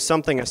 Senecal, name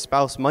something a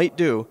spouse might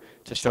do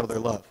to show their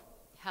love.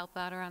 Help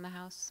out around the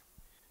house.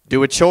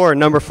 Do a chore,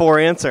 number 4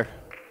 answer.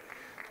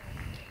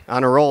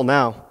 On a roll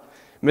now.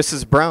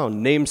 Mrs.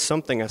 Brown, name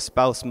something a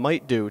spouse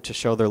might do to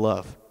show their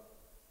love.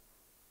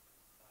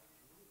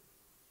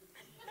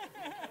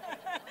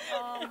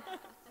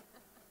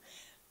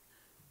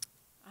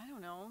 I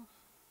don't know.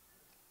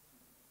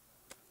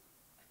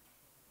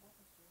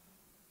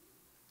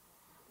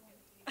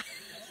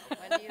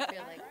 When do you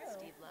feel like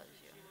Steve loves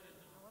you?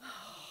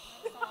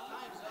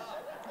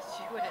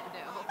 She wouldn't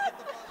know.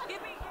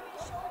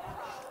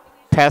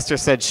 Pastor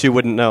said she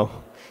wouldn't know.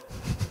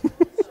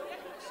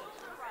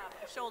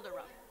 Shoulder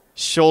rub.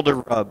 Shoulder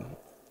rub.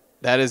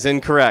 That is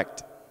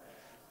incorrect.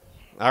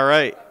 All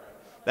right.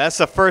 That's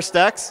the first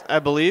X, I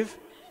believe.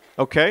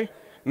 Okay.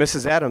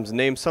 Mrs. Adams,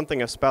 name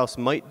something a spouse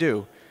might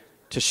do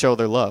to show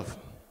their love.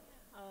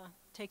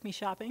 Take me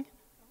shopping.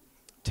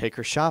 Take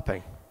her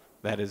shopping.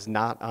 That is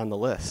not on the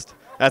list.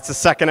 That's the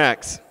second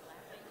X.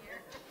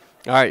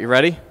 All right, you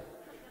ready?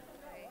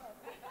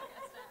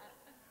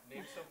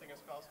 Name something a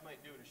spouse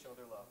might do to show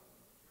their love.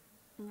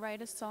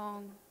 Write a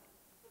song.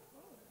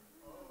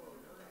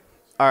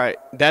 All right,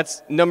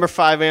 that's number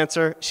 5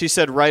 answer. She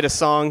said write a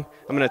song.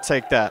 I'm going to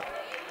take that.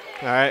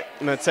 All right,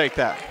 I'm going to take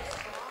that.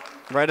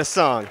 Write a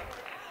song.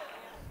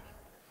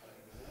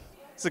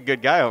 It's a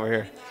good guy over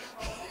here.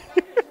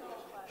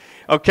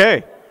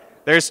 Okay,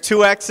 there's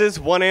 2 X's,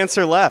 1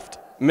 answer left.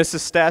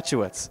 Mrs.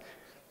 Statuettes.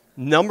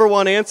 Number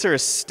 1 answer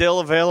is still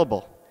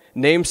available.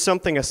 Name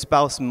something a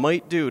spouse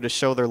might do to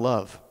show their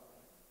love.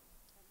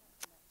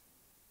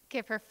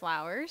 Give her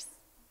flowers.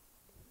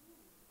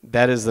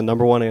 That is the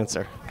number 1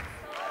 answer.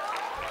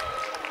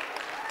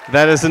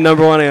 That is the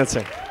number 1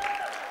 answer.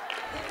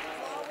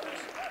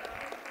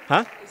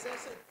 Huh?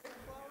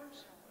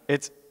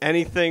 It's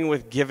anything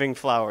with giving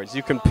flowers.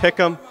 You can pick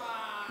them.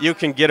 You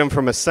can get them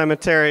from a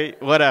cemetery,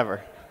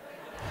 whatever.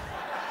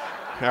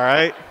 All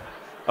right?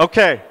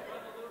 Okay.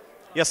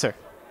 Yes, sir.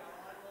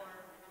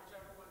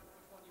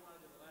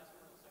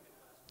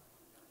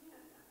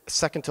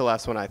 Second to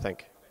last one, I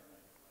think.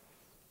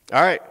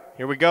 All right,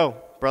 here we go.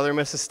 Brother and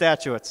Mrs.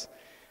 Statuettes.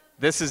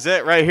 This is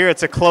it right here.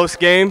 It's a close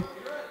game.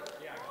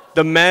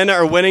 The men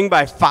are winning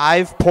by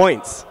 5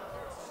 points.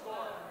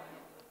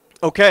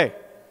 Okay.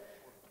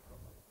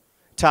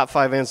 Top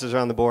 5 answers are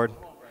on the board.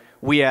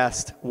 We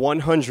asked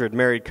 100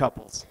 married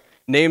couples.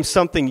 Name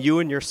something you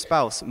and your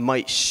spouse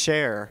might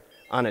share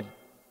on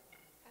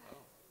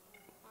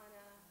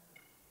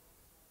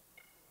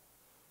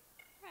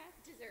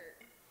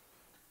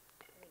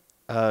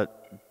a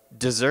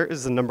dessert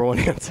is the number 1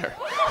 answer.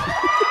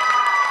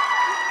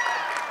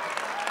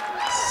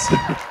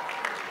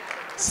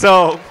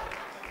 So,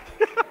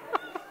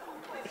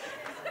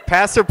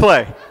 pass or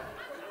play?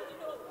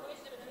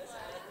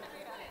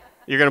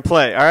 You're going to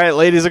play. All right,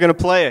 ladies are going to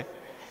play it.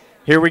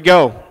 Here we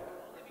go.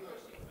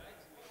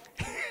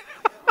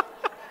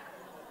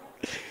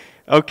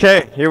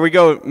 Okay, here we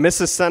go.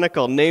 Mrs.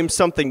 Senecal, name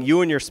something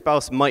you and your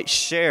spouse might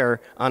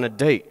share on a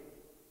date.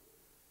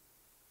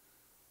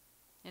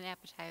 An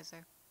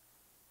appetizer.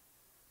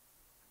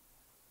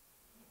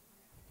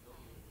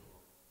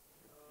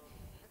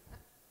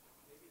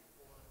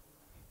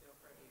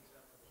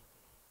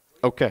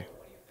 Okay.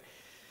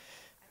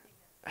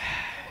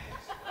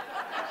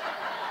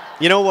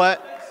 You know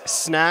what?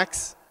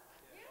 Snacks.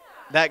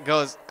 That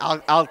goes.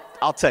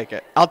 I'll take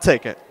it. I'll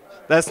take it.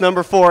 That's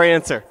number 4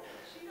 answer.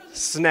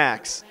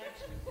 Snacks.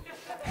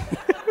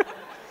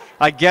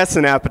 I guess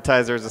an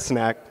appetizer is a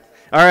snack.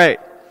 All right.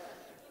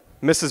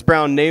 Mrs.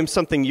 Brown, name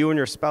something you and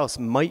your spouse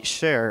might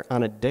share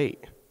on a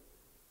date.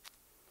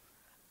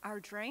 Our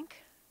drink.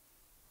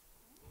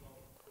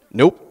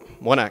 Nope.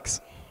 1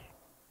 X.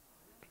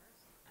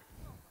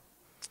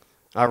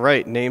 All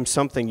right. Name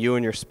something you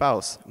and your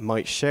spouse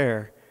might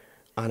share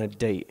on a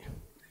date.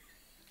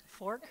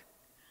 Fork.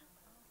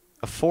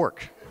 A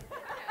fork.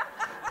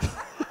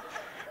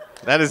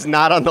 That is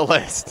not on the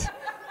list.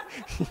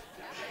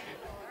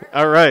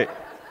 All right.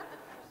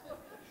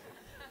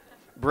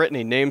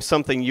 Brittany, name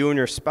something you and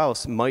your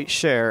spouse might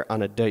share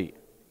on a date.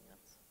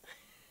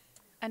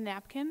 A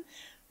napkin.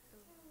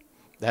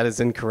 That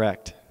is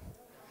incorrect.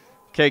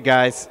 Okay,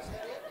 guys.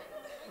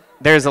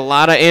 There's a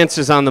lot of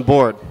answers on the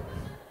board.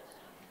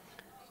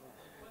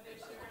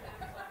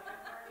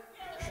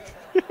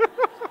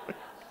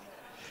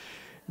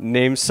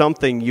 Name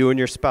something you and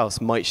your spouse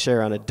might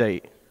share on a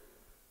date.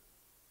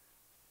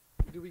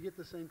 Do we get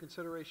the same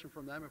consideration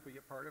from them if we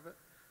get part of it?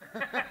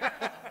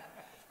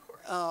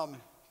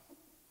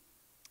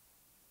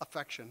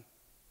 Affection.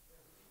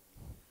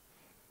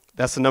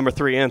 That's the number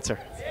 3 answer.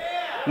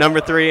 Number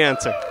 3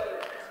 answer.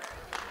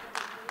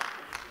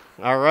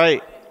 All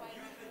right.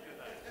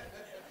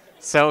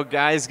 So,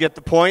 guys, get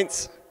the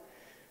points.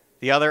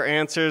 The other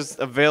answers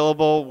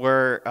available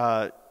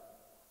were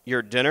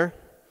your dinner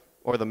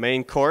or the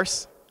main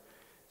course.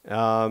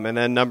 And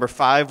then number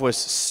 5 was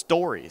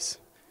stories.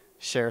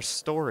 Share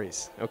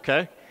stories,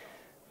 okay?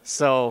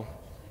 So,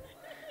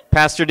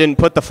 Pastor didn't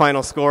put the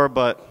final score,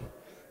 but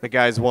the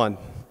guys won.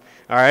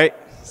 All right?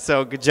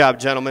 So, good job,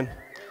 gentlemen.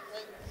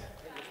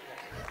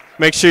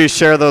 Make sure you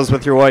share those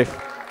with your wife.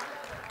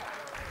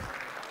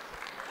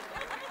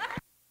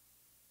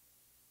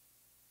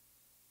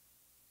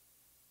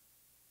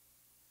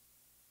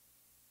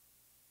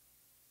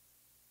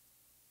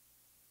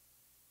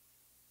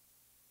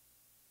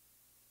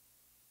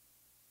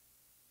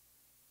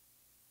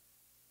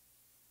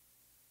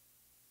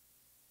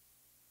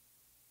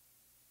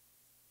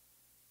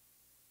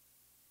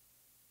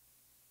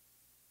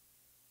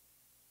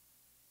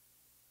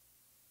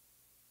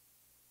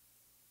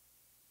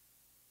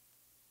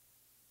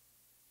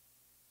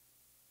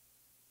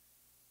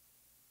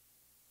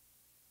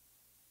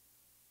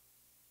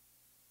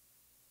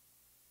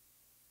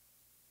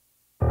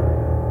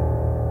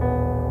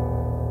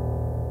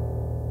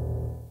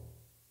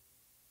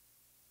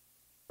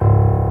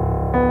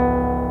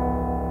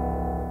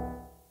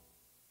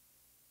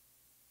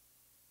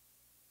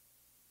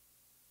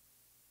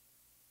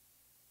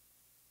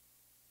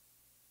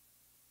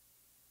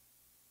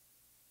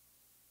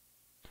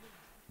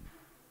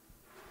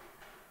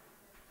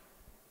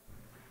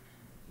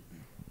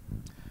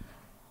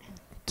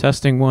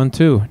 Testing 1,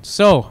 2.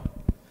 So,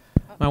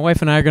 my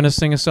wife and I are going to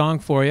sing a song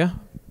for you.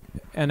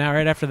 And now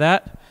right after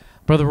that,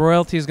 Brother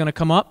Royalty is going to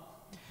come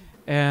up.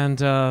 And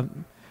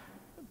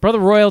Brother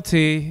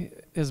Royalty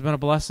has been a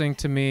blessing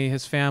to me,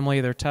 his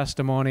family, their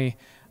testimony.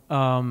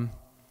 When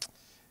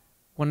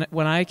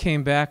I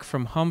came back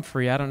from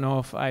Humphrey, I don't know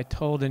if I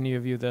told any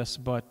of you this,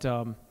 but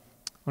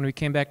when we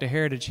came back to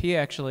Heritage, he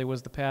actually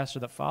was the pastor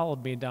that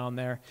followed me down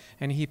there,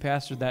 and he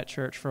pastored that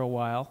church for a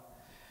while.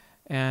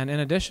 And in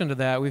addition to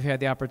that, we've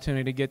had the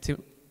opportunity to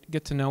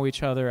get to know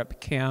each other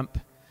at camp,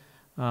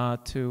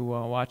 to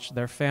watch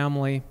their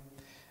family,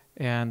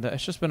 and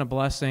it's just been a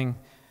blessing.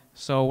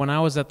 So when I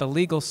was at the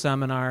legal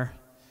seminar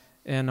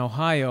in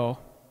Ohio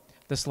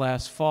this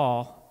last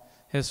fall,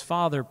 his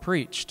father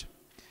preached,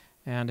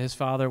 and his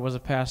father was a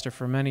pastor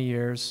for many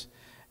years,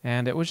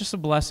 and it was just a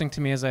blessing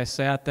to me as I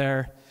sat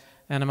there.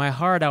 And in my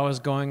heart, I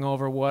was going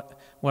over what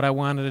I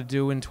wanted to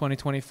do in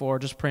 2024,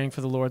 just praying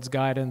for the Lord's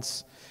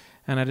guidance.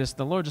 And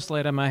the Lord just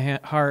laid on my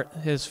heart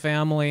his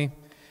family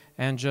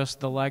and just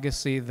the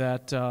legacy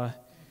that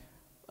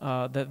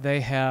that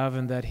they have,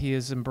 and that he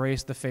has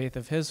embraced the faith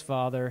of his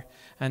father,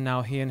 and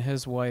now he and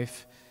his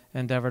wife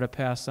endeavor to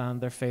pass on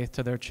their faith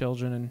to their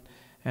children,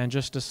 and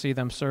just to see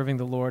them serving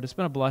the Lord. It's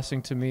been a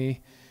blessing to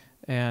me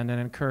and an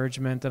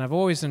encouragement. And I've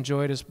always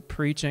enjoyed his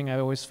preaching. I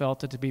always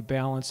felt it to be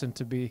balanced and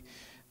to be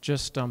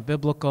just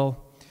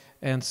biblical.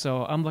 And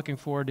so I'm looking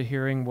forward to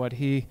hearing what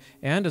he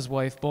and his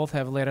wife both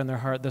have laid on their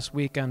heart this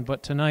weekend.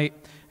 But tonight,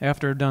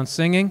 after we're done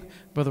singing,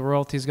 Brother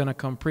Royalty's going to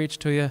come preach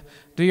to you.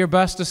 Do your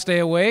best to stay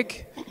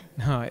awake.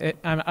 No,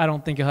 I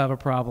don't think you'll have a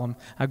problem.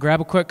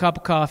 Grab a quick cup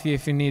of coffee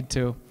if you need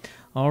to.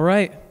 All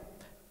right.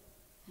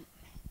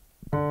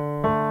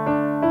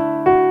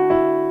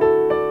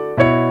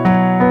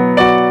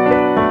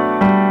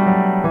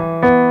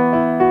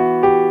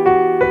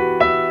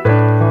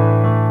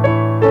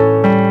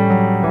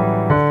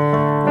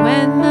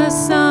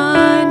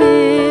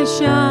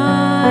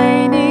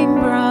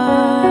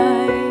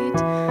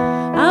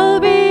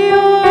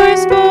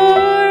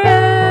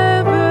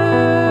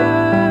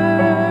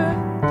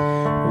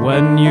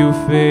 When you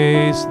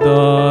face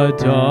the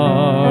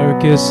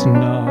darkest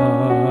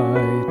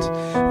night,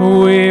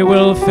 we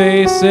will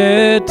face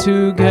it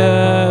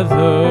together.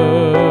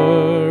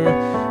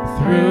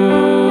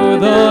 Through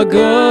the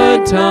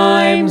good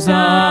times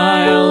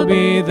I'll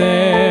be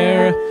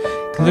there,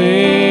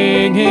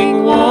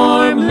 clinging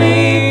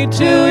warmly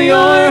to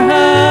your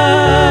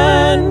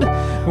hand.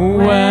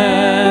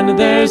 When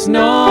there's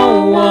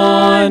no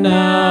one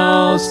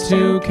else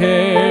to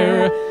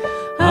care,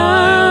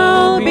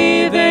 I'll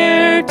be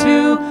there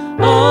to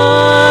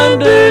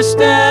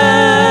understand.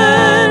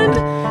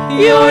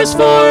 Yours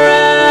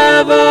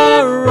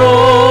forever,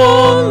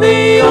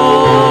 only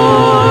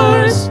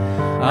yours.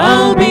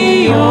 I'll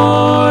be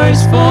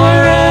yours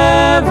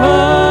forever.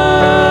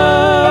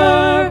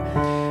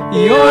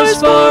 Yours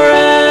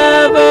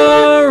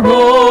forever,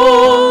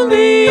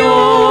 only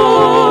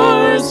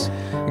yours.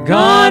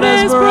 God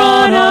has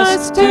brought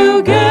us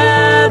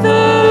together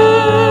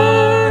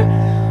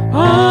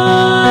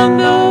on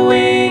the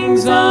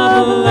wings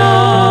of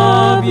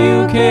love.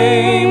 You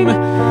came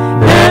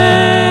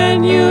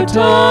and you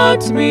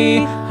taught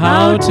me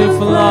how to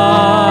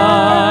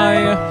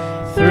fly.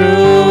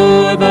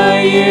 Through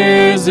the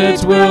years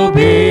it will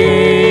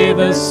be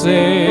the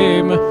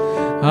same.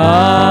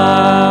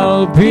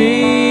 I'll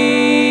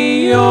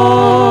be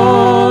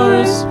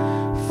yours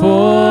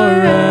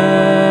forever.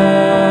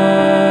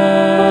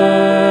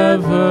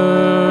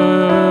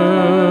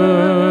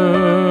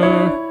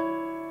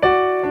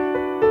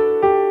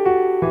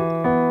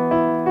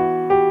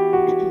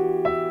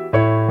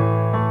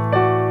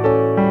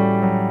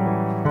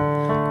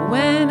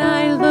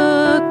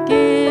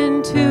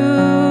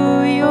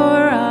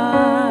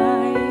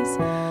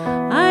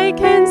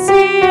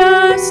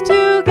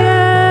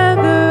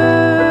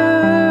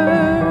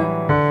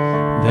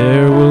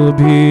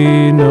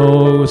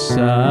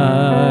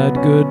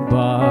 Sad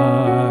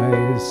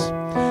goodbyes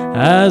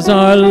as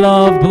our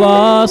love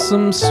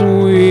blossoms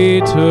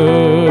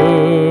sweeter.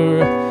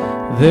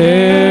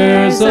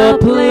 There's a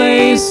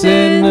place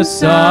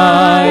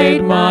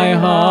inside my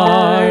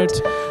heart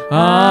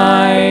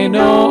I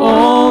know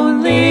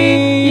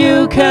only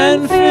you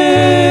can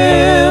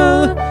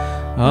fill.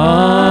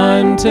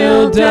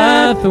 Until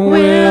death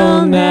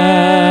will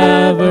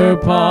never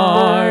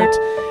part,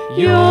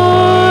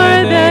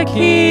 you're the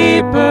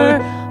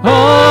keeper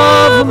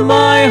of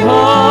my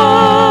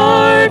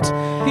heart.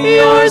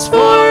 Yours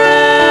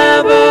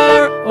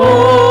forever,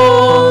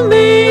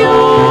 only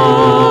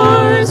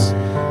yours.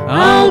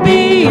 I'll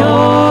be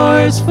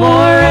yours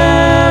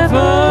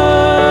forever.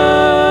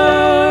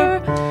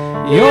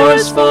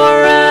 Yours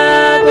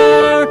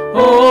forever,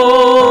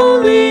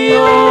 only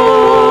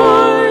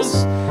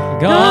yours.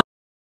 God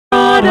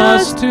brought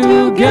us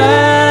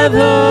together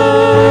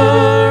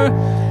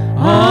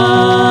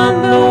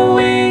on the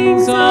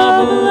wings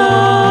of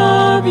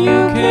love.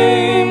 You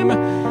came,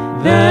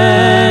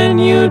 then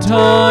you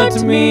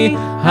taught me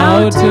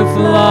how to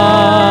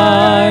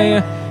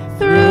fly.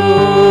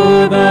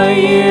 through the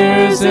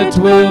years it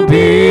will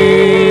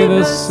be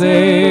the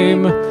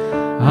same.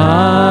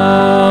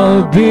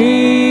 I'll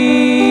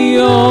be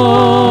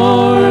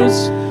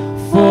yours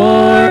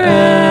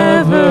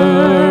forever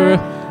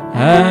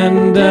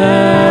and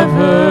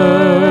ever.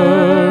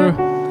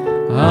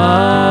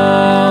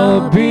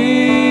 I'll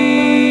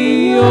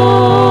be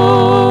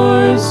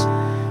yours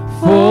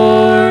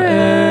forever.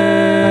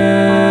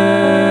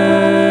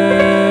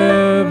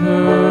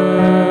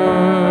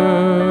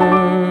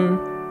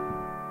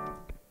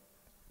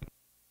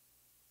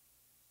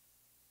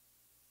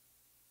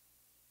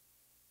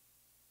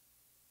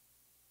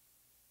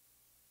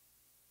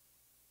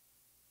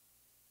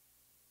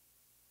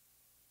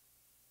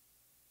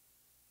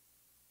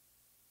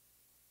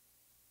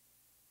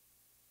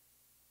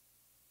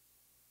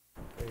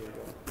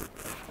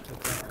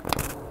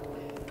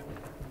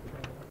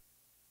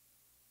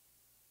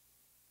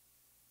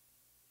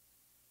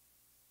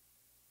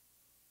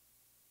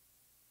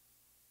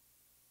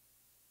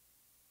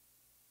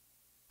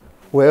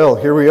 Well,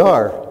 here we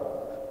are.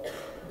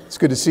 It's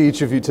good to see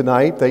each of you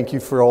tonight. Thank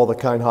you for all the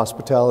kind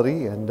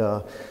hospitality. And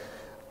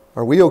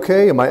are we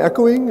okay? Am I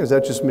echoing? Is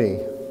that just me?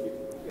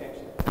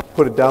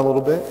 Put it down a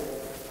little bit.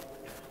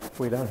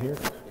 Way down here.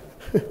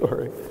 All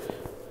right.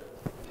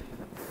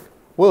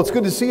 Well, it's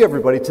good to see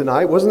everybody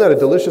tonight. Wasn't that a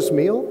delicious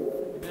meal?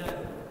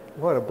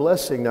 What a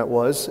blessing that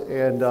was.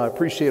 And I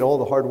appreciate all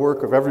the hard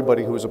work of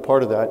everybody who was a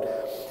part of that.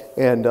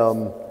 And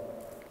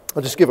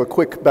I'll just give a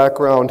quick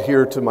background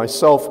here to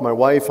myself, my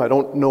wife. I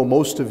don't know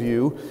most of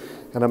you,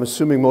 and I'm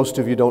assuming most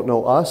of you don't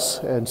know us,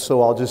 and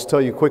so I'll just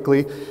tell you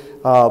quickly.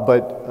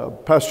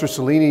 But Pastor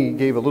Cellini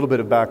gave a little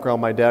bit of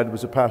background. My dad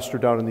was a pastor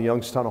down in the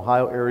Youngstown,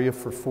 Ohio area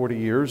for 40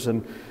 years,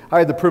 and I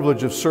had the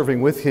privilege of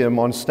serving with him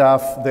on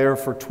staff there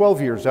for 12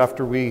 years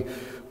after we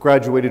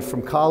graduated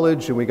from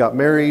college and we got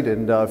married.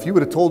 And if you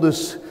would have told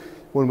us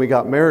when we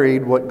got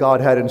married what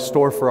God had in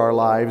store for our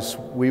lives,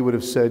 we would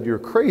have said, "You're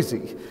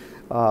crazy."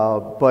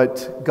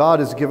 But God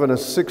has given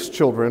us 6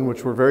 children,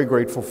 which we're very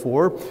grateful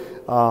for.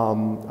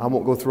 I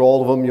won't go through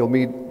all of them. You'll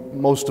meet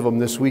most of them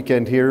this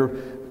weekend here.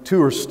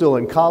 2 are still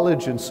in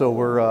college, and so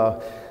we're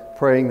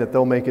praying that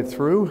they'll make it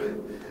through.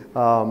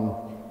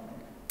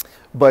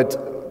 But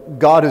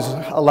God has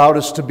allowed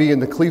us to be in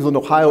the Cleveland,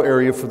 Ohio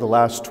area for the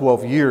last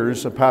 12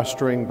 years,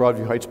 pastoring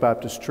Broadview Heights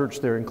Baptist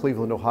Church there in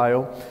Cleveland,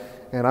 Ohio.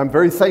 And I'm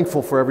very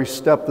thankful for every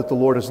step that the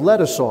Lord has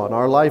led us on.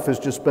 Our life has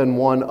just been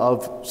one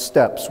of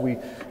steps. We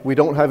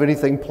don't have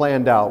anything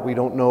planned out. We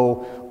don't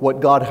know what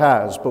God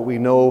has, but we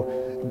know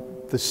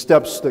the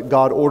steps that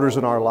God orders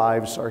in our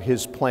lives are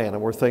His plan,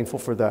 and we're thankful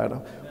for that. I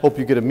hope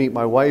you get to meet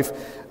my wife.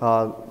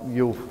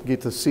 You'll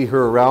get to see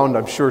her around,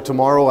 I'm sure,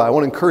 tomorrow. I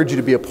want to encourage you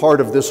to be a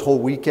part of this whole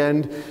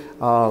weekend,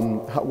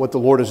 what the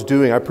Lord is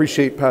doing. I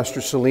appreciate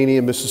Pastor Cellini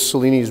and Mrs.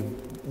 Cellini's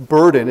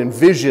burden and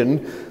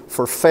vision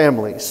for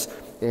families.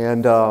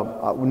 And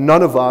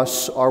none of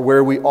us are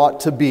where we ought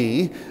to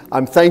be.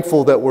 I'm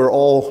thankful that we're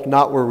all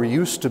not where we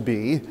used to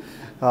be,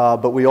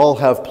 but we all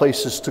have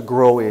places to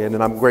grow in,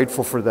 and I'm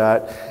grateful for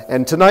that.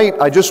 And tonight,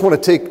 I just want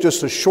to take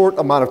just a short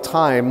amount of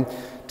time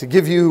to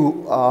give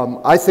you,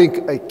 I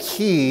think, a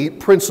key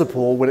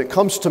principle when it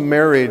comes to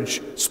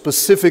marriage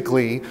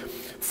specifically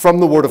from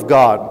the Word of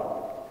God.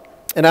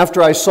 And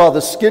after I saw the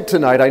skit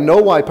tonight, I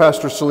know why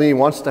Pastor Cellini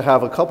wants to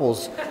have a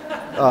couples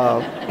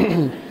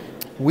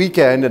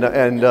weekend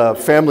and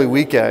family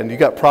weekend. You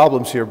got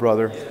problems here,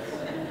 brother.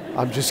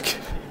 I'm just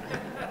kidding.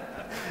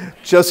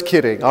 Just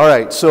kidding. All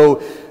right,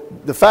 so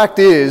the fact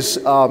is,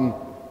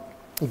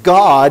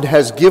 God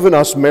has given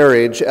us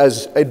marriage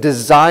as a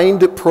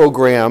designed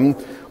program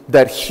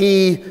that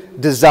He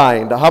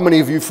designed. How many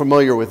of you are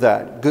familiar with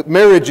that?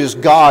 Marriage is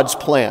God's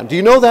plan. Do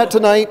you know that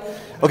tonight?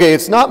 Okay,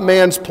 it's not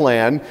man's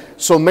plan,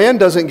 so man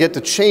doesn't get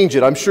to change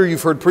it. I'm sure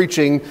you've heard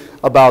preaching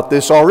about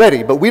this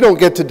already, but we don't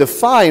get to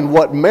define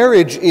what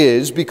marriage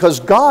is because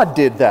God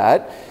did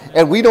that,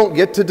 and we don't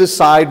get to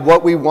decide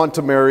what we want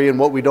to marry and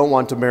what we don't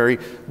want to marry.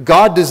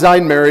 God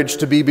designed marriage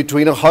to be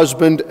between a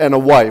husband and a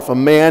wife, a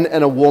man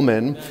and a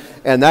woman,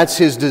 and that's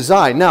His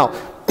design. Now,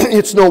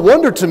 it's no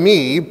wonder to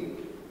me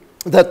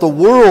that the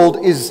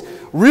world is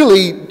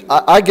really,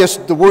 I guess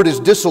the word is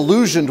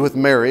disillusioned with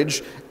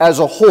marriage as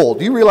a whole.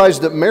 Do you realize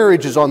that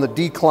marriage is on the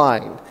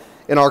decline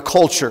in our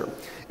culture?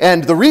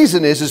 And the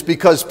reason is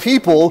because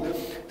people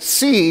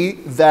see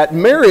that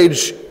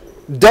marriage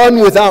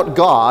done without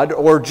God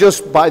or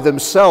just by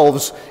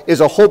themselves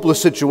is a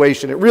hopeless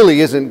situation. It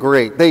really isn't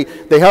great. They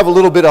have a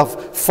little bit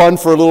of fun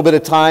for a little bit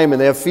of time, and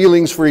they have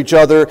feelings for each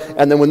other,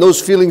 and then when those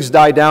feelings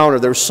die down or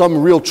there's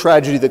some real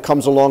tragedy that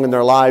comes along in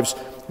their lives,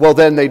 well,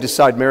 then they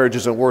decide marriage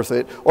isn't worth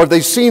it. Or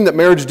they've seen that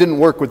marriage didn't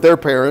work with their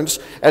parents,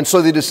 and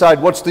so they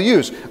decide, what's the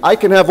use? I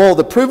can have all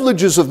the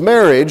privileges of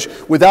marriage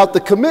without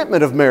the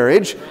commitment of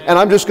marriage, and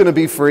I'm just going to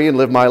be free and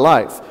live my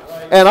life.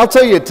 And I'll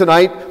tell you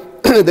tonight,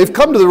 they've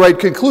come to the right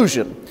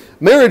conclusion.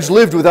 Marriage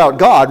lived without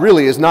God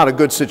really is not a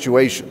good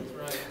situation.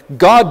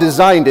 God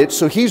designed it,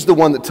 so He's the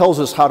one that tells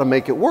us how to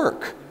make it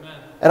work.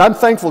 And I'm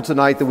thankful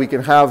tonight that we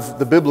can have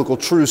the biblical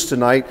truths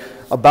tonight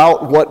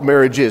about what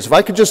marriage is. If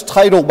I could just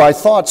title my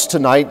thoughts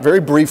tonight very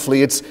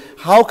briefly, it's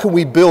how can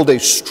we build a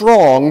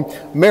strong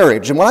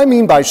marriage? And what I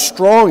mean by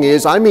strong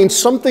is, I mean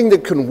something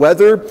that can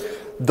weather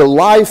the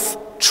life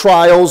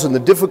trials and the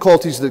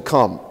difficulties that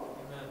come.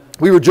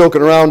 We were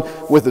joking around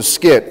with a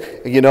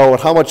skit, and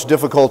how much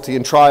difficulty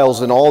and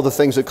trials and all the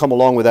things that come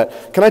along with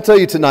that. Can I tell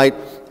you tonight,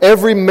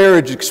 every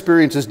marriage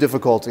experiences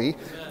difficulty.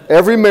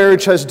 Every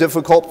marriage has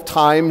difficult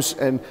times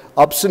and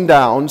ups and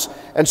downs.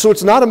 And so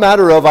it's not a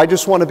matter of, I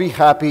just want to be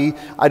happy,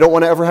 I don't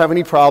want to ever have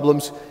any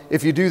problems.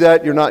 If you do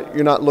that, you're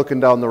not looking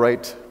down the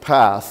right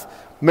path.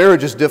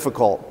 Marriage is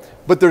difficult,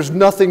 but there's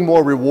nothing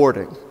more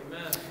rewarding.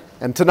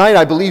 And tonight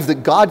I believe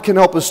that God can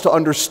help us to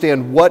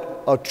understand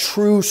what a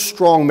true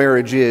strong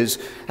marriage is.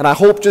 And I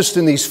hope just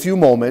in these few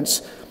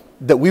moments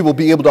that we will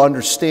be able to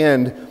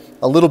understand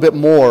a little bit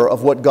more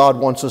of what God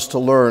wants us to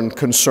learn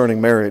concerning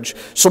marriage.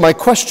 So my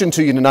question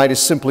to you tonight is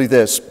simply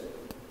this.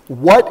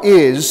 What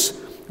is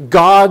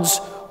God's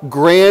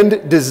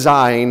grand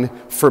design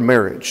for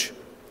marriage?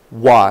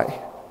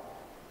 Why?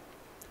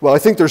 Well, I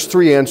think there's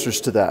three answers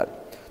to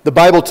that. The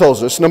Bible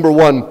tells us, number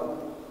one,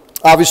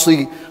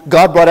 obviously,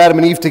 God brought Adam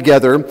and Eve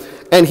together,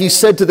 and he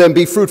said to them,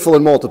 be fruitful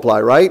and multiply,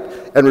 right?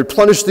 And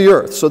replenish the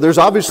earth. So there's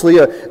obviously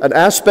an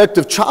aspect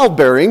of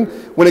childbearing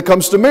when it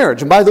comes to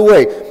marriage. And by the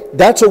way,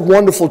 that's a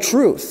wonderful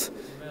truth.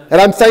 Amen.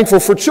 And I'm thankful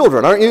for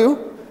children, aren't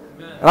you?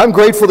 Amen. And I'm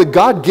grateful that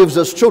God gives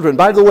us children.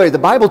 By the way, the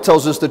Bible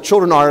tells us that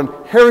children are an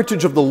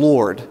heritage of the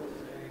Lord,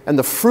 and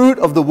the fruit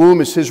of the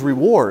womb is his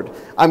reward.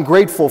 I'm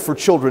grateful for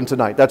children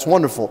tonight. That's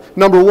wonderful.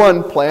 Number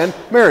one, plan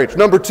marriage.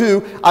 Number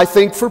two, I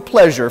think for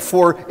pleasure,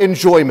 for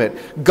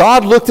enjoyment.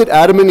 God looked at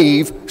Adam and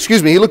Eve,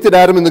 he looked at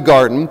Adam in the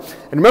garden,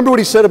 and remember what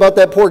he said about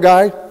that poor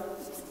guy?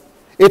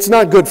 It's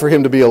not good for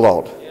him to be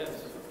alone. Yes.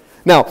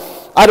 Now,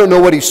 I don't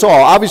know what he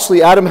saw.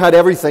 Obviously, Adam had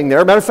everything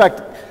there. Matter of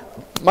fact,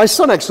 my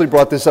son actually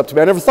brought this up to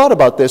me. I never thought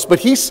about this, but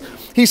he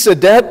said,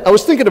 Dad, I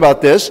was thinking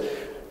about this.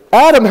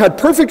 Adam had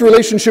perfect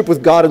relationship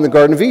with God in the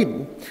Garden of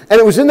Eden. And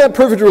it was in that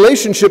perfect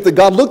relationship that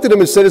God looked at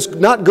him and said, it's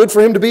not good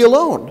for him to be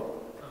alone. Isn't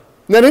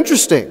that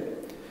interesting?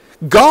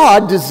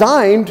 God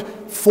designed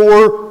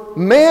for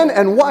man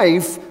and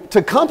wife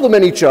to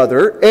complement each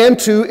other and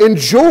to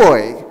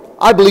enjoy.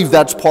 I believe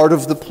that's part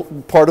of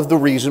the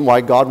reason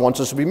why God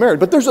wants us to be married.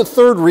 But there's a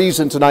third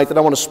reason tonight that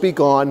I want to speak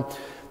on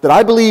that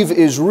I believe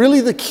is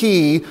really the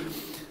key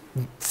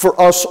for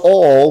us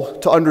all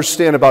to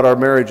understand about our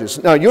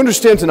marriages. Now, you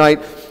understand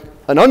tonight,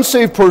 an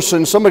unsaved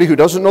person, somebody who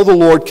doesn't know the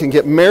Lord, can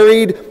get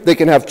married, they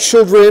can have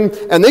children,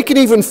 and they can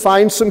even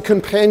find some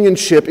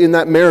companionship in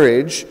that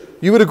marriage.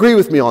 You would agree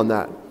with me on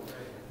that.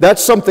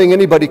 That's something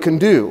anybody can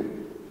do.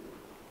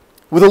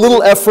 With a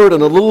little effort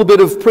and a little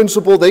bit of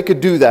principle, they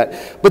could do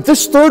that. But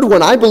this third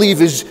one, I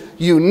believe, is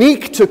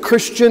unique to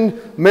Christian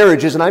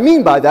marriages. And I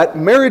mean by that,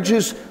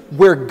 marriages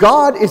where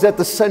God is at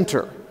the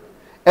center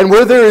and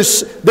where there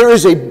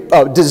is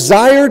a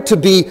desire to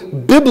be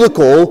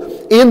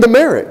biblical in the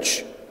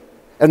marriage.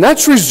 And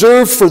that's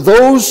reserved for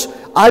those,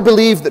 I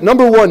believe, that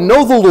number one,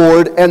 know the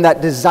Lord and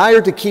that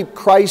desire to keep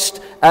Christ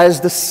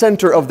as the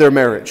center of their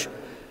marriage.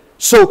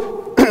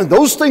 So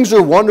those things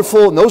are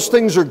wonderful and those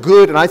things are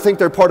good, and I think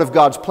they're part of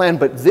God's plan,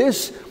 but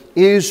this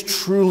is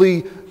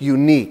truly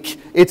unique.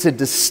 It's a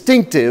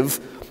distinctive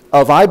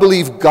of, I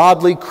believe,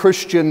 godly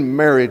Christian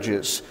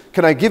marriages.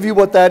 Can I give you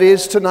what that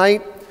is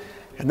tonight?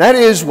 And that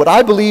is what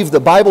I believe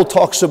the Bible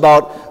talks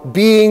about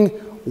being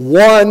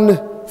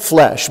one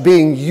flesh,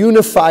 being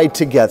unified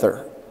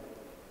together.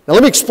 Now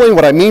let me explain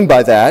what I mean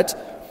by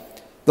that.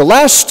 The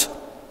last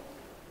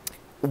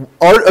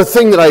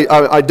thing that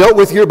I dealt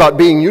with here about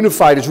being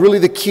unified is really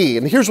the key.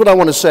 And here's what I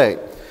want to say.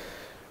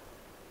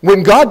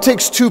 When God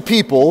takes two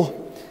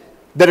people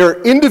that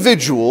are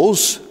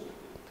individuals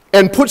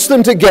and puts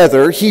them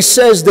together, he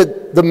says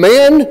that the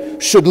man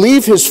should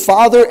leave his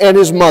father and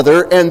his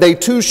mother, and they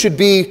two should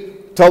be,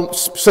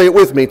 say it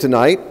with me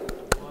tonight,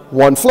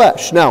 one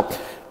flesh. Now,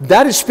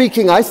 that is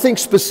speaking, I think,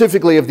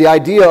 specifically of the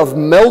idea of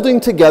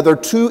melding together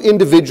two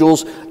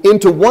individuals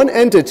into one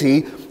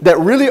entity that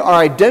really are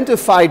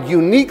identified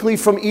uniquely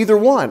from either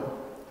one.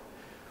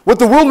 What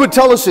the world would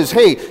tell us is,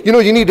 hey,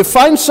 you need to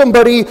find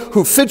somebody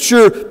who fits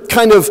your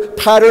kind of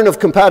pattern of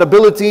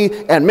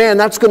compatibility, and man,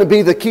 that's going to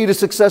be the key to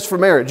success for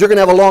marriage. You're going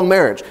to have a long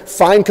marriage.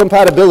 Find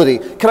compatibility.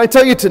 Can I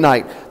tell you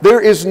tonight,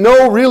 there is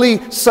no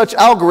really such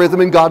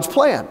algorithm in God's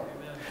plan.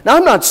 Now,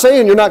 I'm not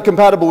saying you're not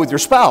compatible with your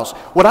spouse.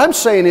 What I'm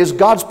saying is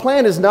God's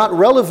plan is not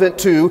relevant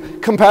to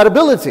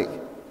compatibility.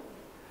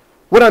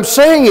 What I'm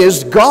saying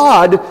is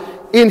God,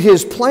 in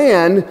his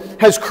plan,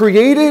 has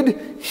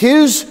created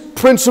his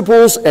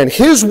principles and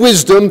his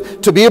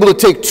wisdom to be able to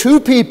take two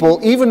people,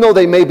 even though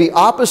they may be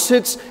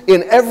opposites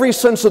in every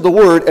sense of the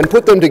word, and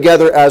put them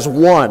together as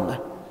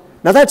one.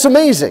 Now, that's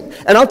amazing.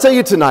 And I'll tell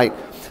you tonight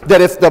that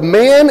if the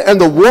man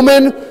and the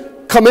woman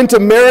come into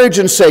marriage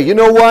and say, you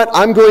know what,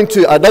 I'd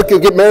like to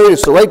get married,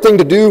 it's the right thing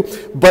to do,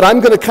 but I'm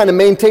going to kind of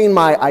maintain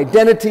my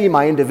identity,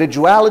 my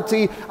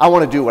individuality, I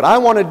want to do what I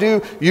want to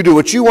do, you do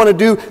what you want to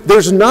do,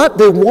 there's not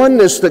the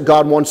oneness that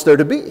God wants there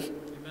to be.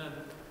 Amen.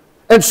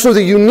 And so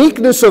the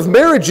uniqueness of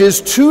marriage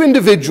is two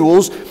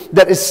individuals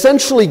that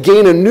essentially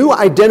gain a new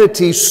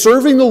identity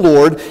serving the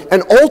Lord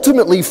and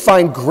ultimately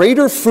find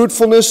greater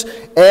fruitfulness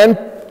and,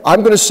 I'm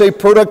going to say,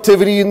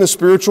 productivity in the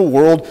spiritual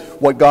world,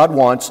 what God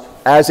wants,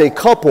 as a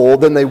couple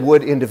than they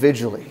would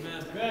individually.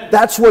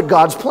 That's what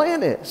God's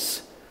plan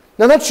is.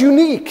 Now that's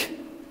unique.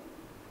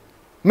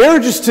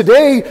 Marriages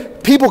today,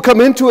 people come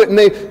into it and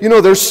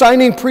they're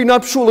signing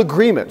prenuptial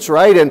agreements,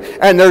 right?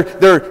 And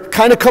they're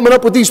kind of coming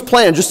up with these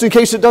plans just in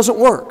case it doesn't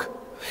work.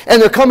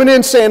 And they're coming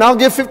in saying, I'll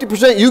give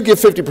 50%, you give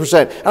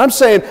 50%. And I'm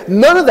saying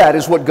none of that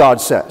is what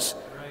God says.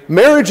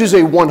 Marriage is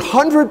a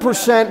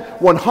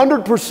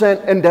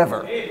 100%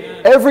 endeavor.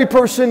 Every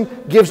person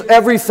gives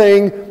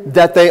everything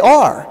that they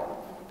are.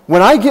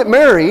 When I got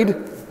married,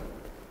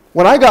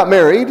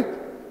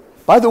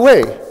 by the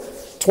way,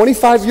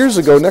 25 years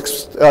ago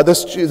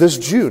this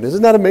June.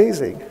 Isn't that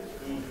amazing?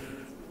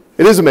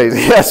 It is amazing.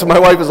 Yes, my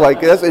wife is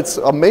like, yes, it's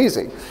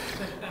amazing.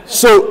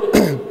 So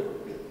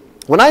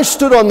when I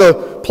stood on the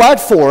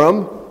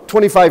platform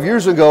 25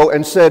 years ago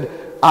and said,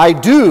 I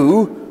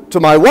do to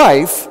my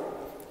wife,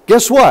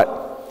 guess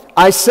what?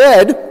 I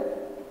said,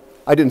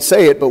 I didn't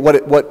say it, but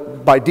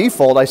what by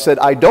default I said,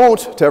 I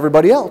don't to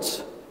everybody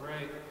else.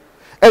 Right.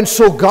 And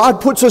so God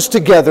puts us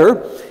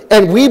together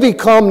and we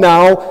become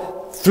now,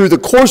 through the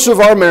course of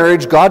our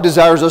marriage, God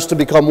desires us to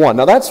become one.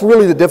 Now that's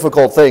really the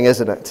difficult thing,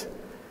 isn't it?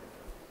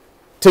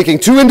 Taking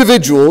two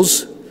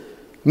individuals,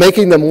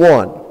 making them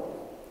one.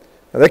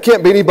 Now that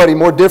can't be anybody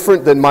more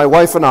different than my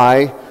wife and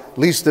I, at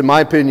least in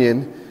my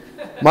opinion.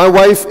 My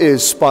wife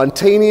is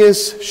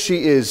spontaneous,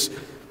 she is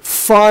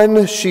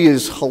fun, she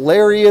is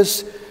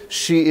hilarious,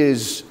 she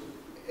is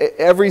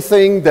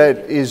everything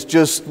that is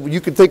just,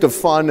 you could think of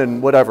fun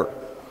and whatever.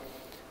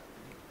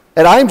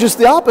 And I'm just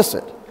the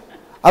opposite.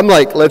 I'm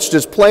like, let's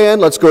just plan,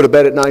 let's go to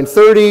bed at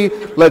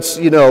 9:30, let's,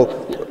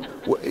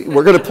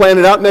 we're going to plan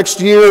it out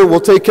next year, we'll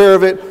take care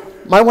of it.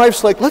 My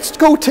wife's like, let's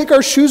go take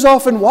our shoes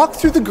off and walk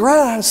through the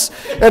grass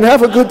and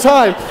have a good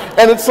time.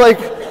 And it's like,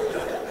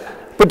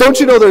 but don't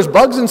you know there's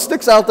bugs and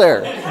sticks out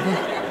there?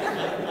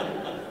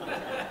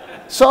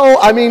 So,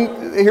 I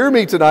mean, hear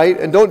me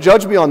tonight, and don't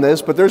judge me on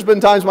this, but there's been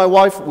times my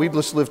wife, we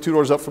just live 2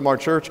 doors up from our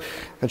church,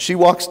 and she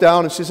walks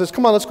down and she says,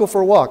 come on, let's go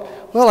for a walk.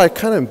 Well, I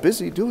kind of am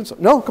busy doing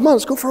something. No, come on,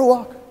 let's go for a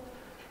walk.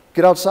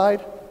 Get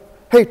outside.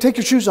 Hey, take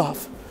your shoes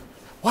off.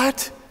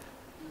 What?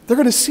 They're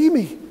going to see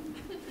me.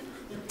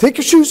 Take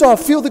your shoes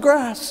off. Feel the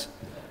grass.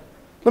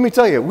 Let me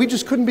tell you, we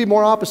just couldn't be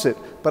more opposite.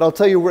 But I'll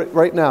tell you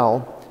right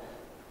now,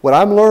 what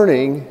I'm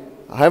learning,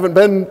 I haven't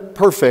been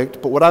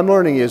perfect, but what I'm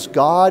learning is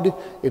God,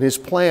 in His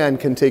plan,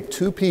 can take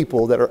two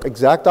people that are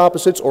exact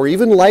opposites or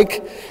even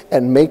like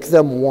and make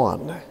them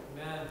one. Amen.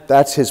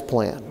 That's His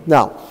plan.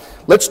 Now,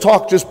 let's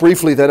talk just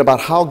briefly then about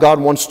how God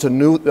wants to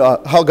do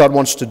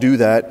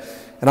that.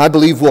 And I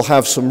believe we'll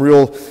have some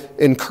real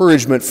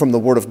encouragement from the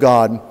Word of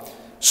God.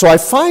 So I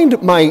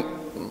find my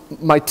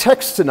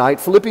text tonight,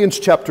 Philippians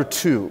chapter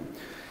 2.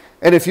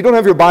 And if you don't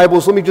have your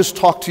Bibles, let me just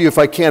talk to you, if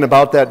I can,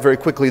 about that very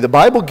quickly. The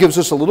Bible gives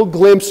us a little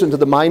glimpse into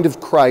the mind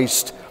of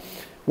Christ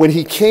when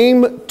He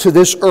came to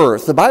this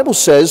earth. The Bible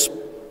says,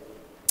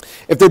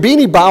 if there be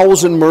any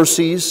bowels and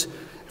mercies,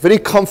 if any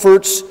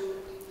comforts,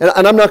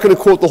 and I'm not going to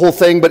quote the whole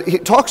thing, but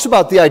it talks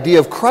about the idea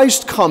of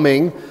Christ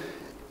coming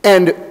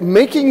and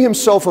making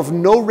Himself of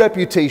no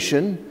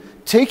reputation,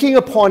 taking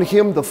upon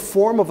Him the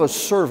form of a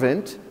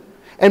servant,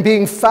 and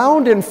being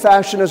found in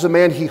fashion as a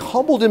man, He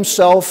humbled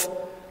Himself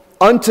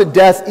unto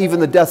death, even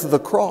the death of the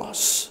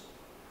cross.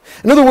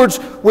 In other words,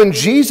 when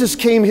Jesus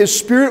came, His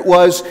Spirit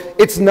was,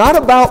 it's not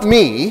about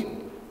me.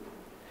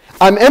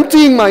 I'm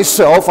emptying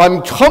myself,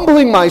 I'm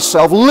humbling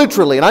myself,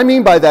 literally, and I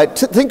mean by that,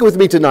 think with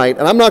me tonight,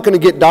 and I'm not going to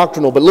get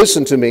doctrinal, but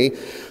listen to me.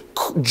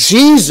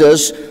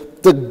 Jesus,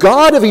 the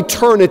God of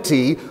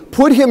eternity,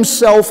 put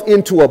Himself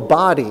into a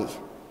body.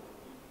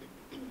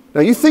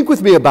 Now you think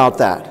with me about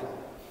that.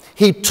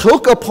 He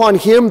took upon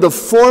Him the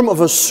form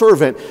of a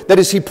servant, that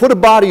is, He put a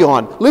body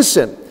on.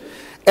 Listen,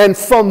 and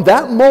from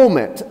that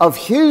moment of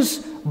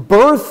His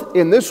birth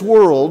in this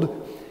world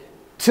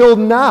till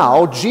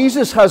now,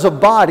 Jesus has a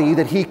body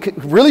that He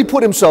really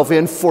put Himself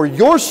in for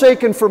your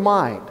sake and for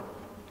mine.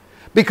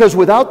 Because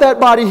without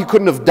that body, He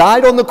couldn't have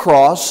died on the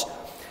cross,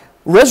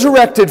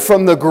 resurrected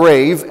from the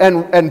grave,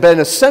 and been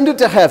ascended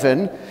to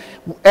heaven,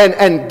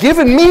 and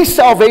given me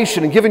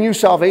salvation and given you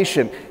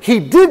salvation.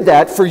 He did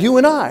that for you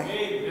and I.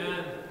 Amen.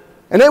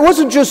 And it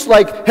wasn't just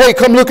like, hey,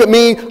 come look at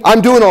me,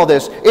 I'm doing all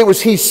this. It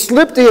was He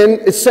slipped in,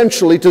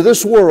 essentially, to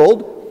this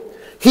world.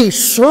 He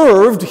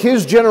served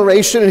His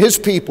generation and His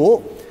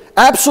people,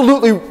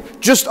 absolutely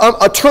just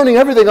turning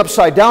everything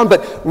upside down,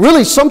 but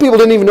really some people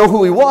didn't even know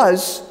who He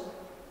was.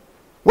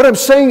 What I'm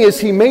saying is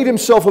He made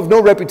Himself of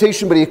no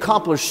reputation, but He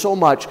accomplished so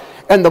much.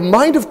 And the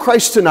mind of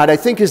Christ tonight, I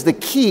think, is the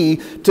key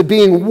to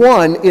being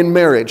one in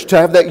marriage, to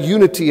have that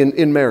unity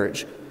in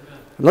marriage.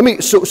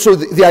 So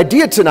the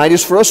idea tonight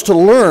is for us to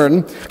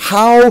learn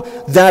how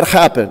that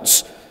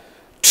happens.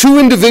 Two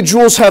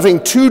individuals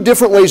having two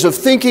different ways of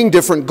thinking,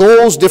 different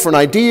goals, different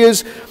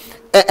ideas,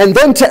 and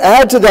then to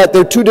add to that,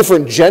 they're two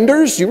different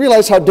genders. You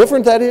realize how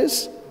different that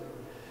is?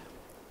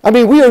 I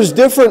mean, we are as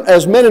different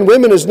as men and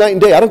women as night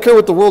and day. I don't care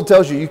what the world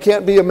tells you. You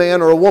can't be a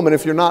man or a woman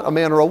if you're not a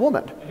man or a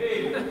woman.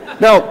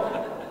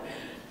 Now,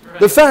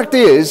 the fact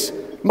is,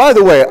 by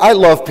the way, I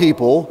love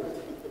people.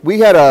 We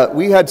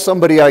had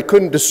somebody, I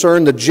couldn't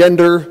discern the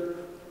gender,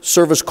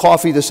 service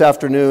coffee this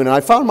afternoon, and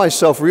I found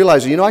myself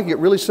realizing, I can get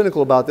really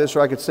cynical about this,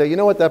 or I could say, you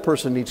know what, that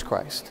person needs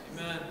Christ.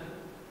 Amen.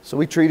 So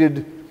we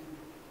treated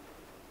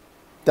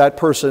that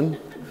person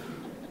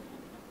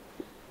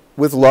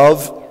with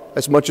love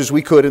as much as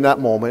we could in that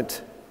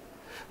moment.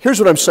 Here's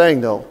what I'm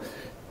saying, though.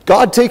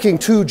 God taking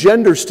two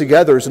genders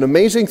together is an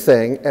amazing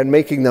thing and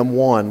making them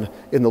one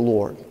in the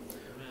Lord.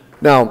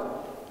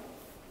 Now,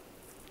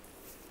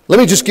 let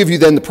me just give you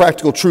then the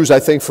practical truths, I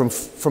think, from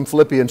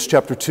Philippians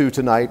chapter 2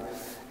 tonight.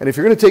 And if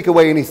you're going to take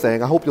away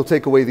anything, I hope you'll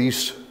take away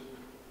these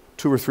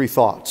 2 or 3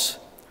 thoughts.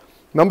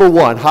 Number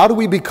one, how do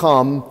we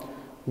become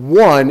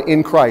one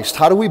in Christ?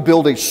 How do we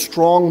build a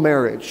strong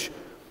marriage?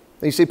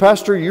 And you say,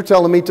 Pastor, you're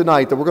telling me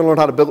tonight that we're going to learn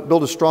how to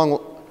build a strong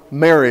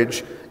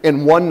marriage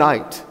in one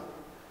night.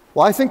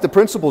 Well, I think the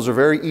principles are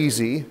very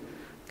easy.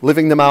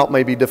 Living them out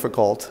may be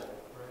difficult.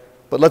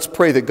 But let's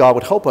pray that God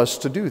would help us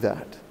to do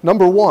that.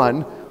 Number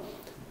one,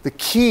 the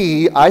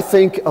key, I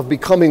think, of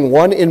becoming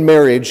one in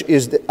marriage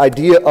is the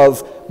idea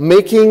of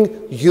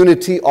making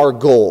unity our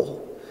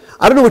goal.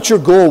 I don't know what your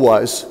goal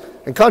was.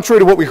 And contrary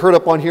to what we heard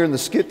up on here in the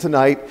skit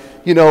tonight,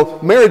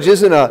 marriage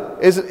it's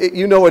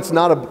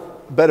not a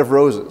bed of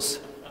roses.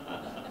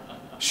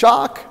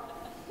 Shock.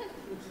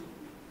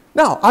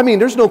 No, I mean,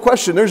 there's no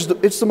question.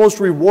 It's the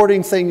most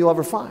rewarding thing you'll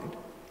ever find.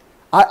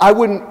 I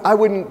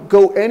wouldn't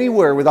go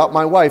anywhere without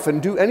my wife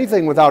and do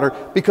anything without her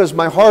because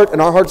my heart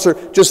and our hearts are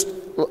just,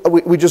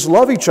 we just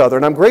love each other,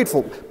 and I'm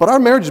grateful. But our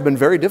marriage has been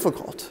very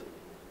difficult.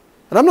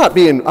 And I'm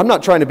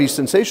not trying to be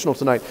sensational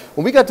tonight.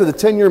 When we got to the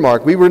 10-year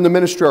mark, we were in the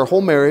ministry our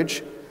whole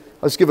marriage.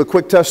 Let's give a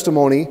quick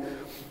testimony.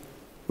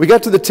 We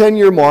got to the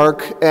 10-year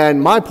mark,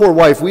 and my poor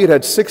wife, we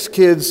had 6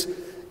 kids,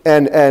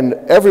 and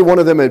every one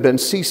of them had been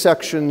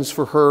C-sections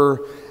for her.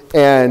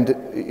 And,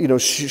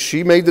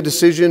 she made the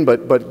decision,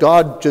 but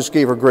God just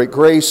gave her great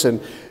grace.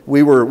 And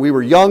we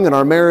were young in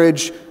our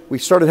marriage. We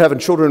started having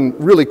children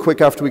really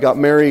quick after we got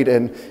married.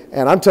 And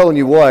I'm telling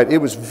you what, it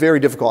was very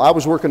difficult. I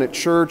was working at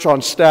church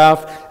on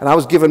staff, and I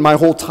was giving my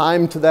whole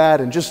time to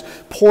that and just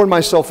pouring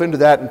myself into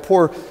that. And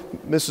poor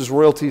Mrs.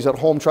 Royalty's at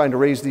home trying to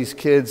raise these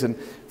kids. And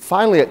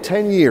finally, at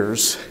 10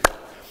 years,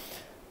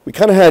 we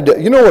kind of had,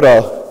 what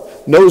a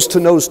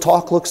nose-to-nose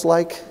talk looks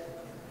like?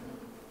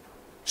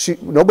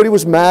 Nobody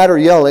was mad or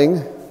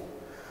yelling,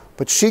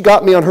 but she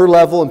got me on her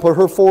level and put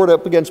her forehead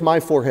up against my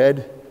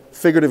forehead,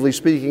 figuratively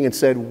speaking, and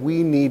said,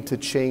 we need to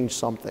change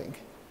something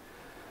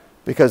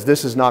because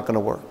this is not going to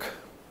work.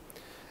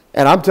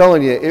 And I'm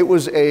telling you, it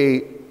was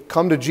a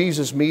come to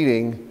Jesus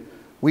meeting.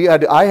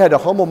 I had to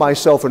humble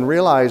myself and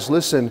realize,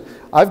 listen,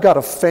 I've got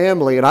a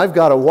family and I've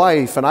got a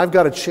wife and I've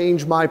got to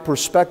change my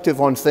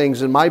perspective on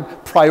things and my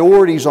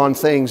priorities on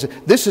things.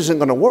 This isn't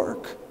going to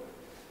work.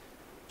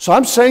 So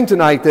I'm saying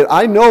tonight that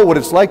I know what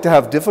it's like to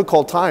have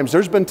difficult times.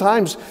 There's been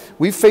times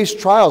we've faced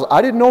trials.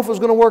 I didn't know if it was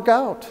going to work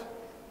out.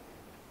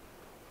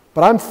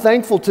 But I'm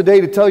thankful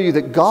today to tell you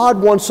that God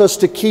wants us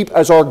to keep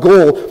as our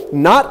goal,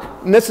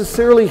 not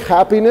necessarily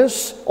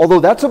happiness,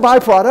 although that's a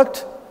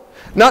byproduct.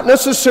 Not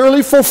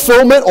necessarily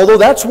fulfillment, although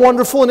that's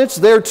wonderful and it's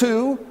there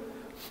too.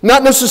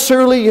 Not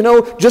necessarily,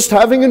 just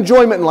having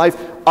enjoyment in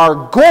life.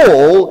 Our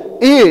goal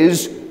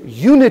is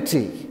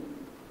unity.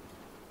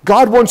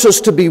 God wants us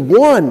to be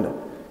one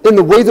in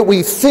the way that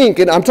we think,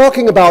 and I'm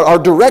talking about our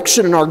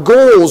direction and our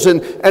goals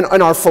and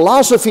our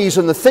philosophies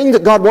and the thing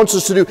that God wants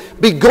us to do,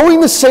 be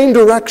going the same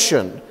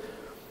direction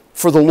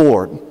for the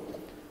Lord.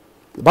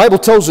 The Bible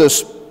tells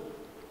us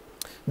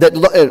that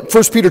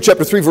 1 Peter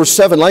chapter 3, verse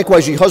 7,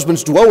 likewise ye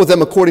husbands dwell with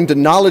them according to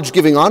knowledge,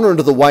 giving honor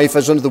unto the wife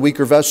as unto the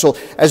weaker vessel,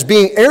 as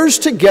being heirs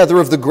together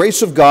of the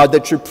grace of God,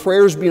 that your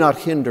prayers be not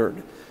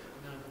hindered.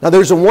 Now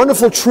there's a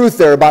wonderful truth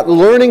there about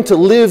learning to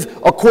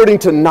live according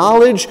to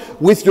knowledge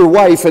with your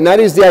wife, and that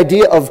is the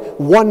idea of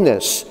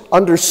oneness,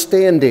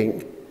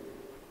 understanding.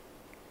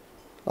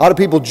 A lot of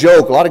people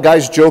joke, a lot of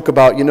guys joke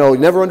about,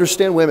 never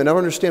understand women, never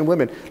understand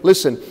women.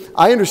 Listen,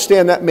 I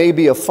understand that may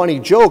be a funny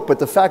joke, but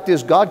the fact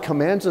is God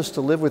commands us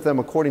to live with them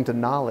according to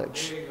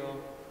knowledge.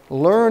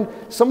 Learn.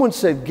 Someone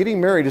said getting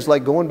married is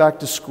like going back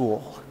to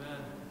school.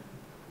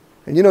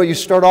 And you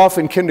start off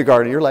in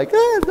kindergarten, you're like,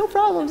 no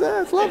problems,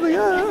 it's lovely.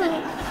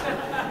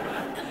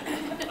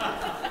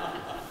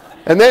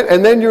 And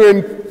then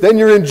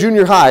you're in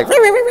junior high.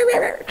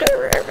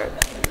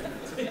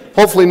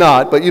 Hopefully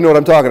not, but you know what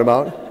I'm talking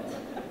about.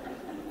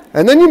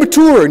 And then you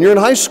mature and you're in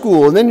high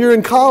school, and then you're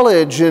in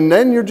college, and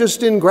then you're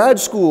just in grad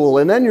school,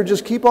 and then you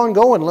just keep on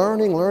going,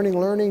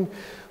 learning.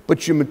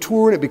 But you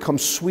mature and it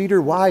becomes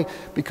sweeter. Why?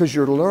 Because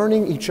you're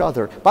learning each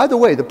other. By the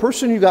way, the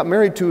person you got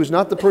married to is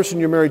not the person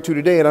you're married to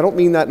today, and I don't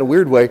mean that in a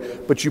weird way,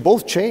 but you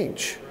both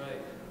change.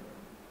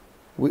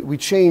 We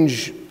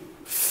change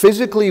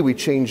physically, we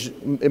change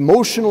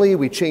emotionally,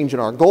 we change in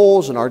our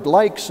goals and our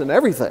likes and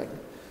everything.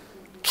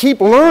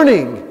 Keep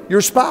learning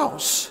your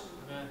spouse.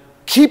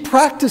 Keep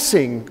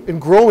practicing and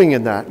growing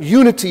in that.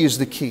 Unity is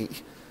the key.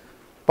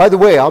 By the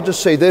way, I'll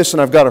just say this,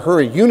 and I've got to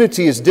hurry.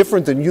 Unity is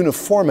different than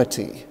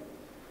uniformity.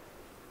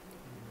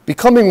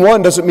 Becoming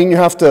one doesn't mean you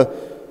have to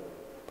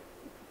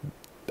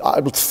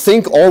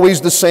think always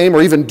the same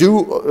or even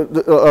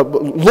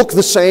look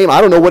the same.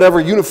 I don't know, whatever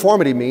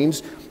uniformity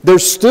means.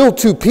 There's still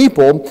two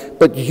people,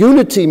 but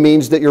unity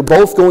means that you're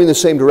both going the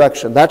same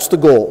direction. That's the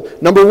goal.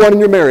 Number one in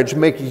your marriage,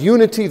 make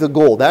unity the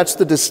goal. That's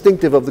the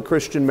distinctive of the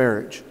Christian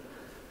marriage.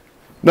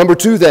 Number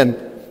two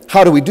then,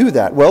 how do we do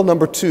that? Well,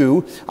 number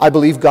two, I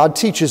believe God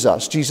teaches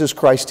us. Jesus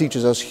Christ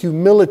teaches us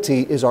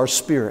humility is our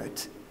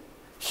spirit.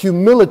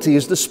 Humility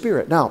is the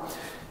spirit. Now,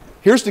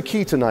 here's the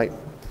key tonight.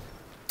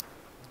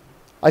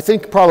 I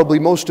think probably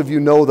most of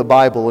you know the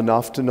Bible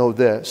enough to know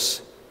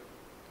this.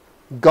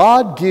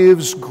 God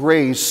gives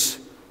grace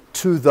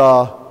to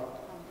the,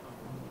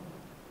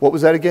 what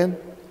was that again?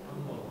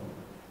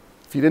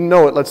 If you didn't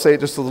know it, let's say it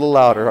just a little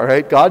louder, all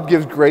right? God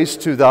gives grace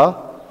to the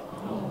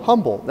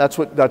humble. That's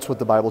what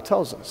the Bible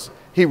tells us.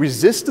 He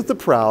resisteth the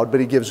proud, but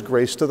he gives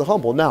grace to the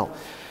humble. Now,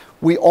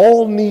 we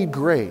all need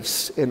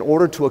grace in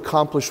order to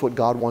accomplish what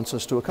God wants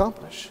us to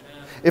accomplish.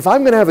 If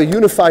I'm going to have a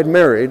unified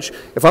marriage,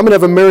 if I'm going to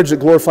have a marriage that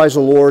glorifies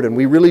the Lord, and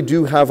we really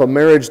do have a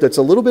marriage that's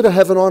a little bit of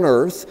heaven on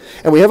earth,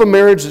 and we have a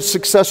marriage that's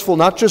successful,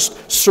 not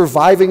just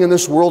surviving in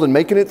this world and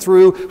making it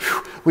through,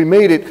 whew, we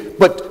made it,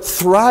 but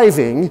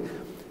thriving,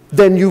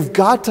 then you've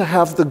got to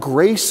have the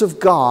grace of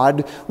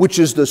God, which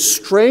is the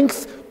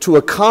strength to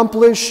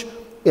accomplish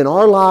in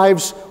our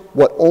lives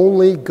what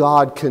only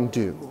God can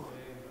do.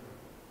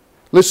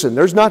 Listen,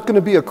 there's not going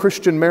to be a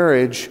Christian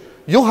marriage.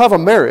 You'll have a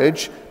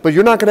marriage, but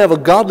you're not going to have a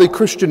godly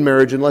Christian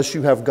marriage unless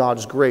you have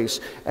God's grace.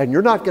 And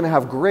you're not going to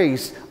have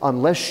grace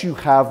unless you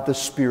have the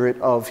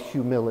spirit of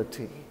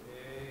humility.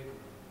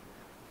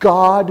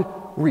 God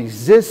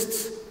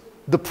resists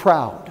the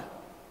proud.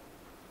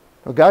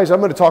 Now, guys,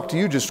 I'm going to talk to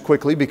you just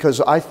quickly because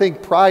I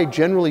think pride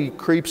generally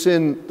creeps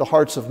in the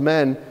hearts of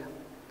men,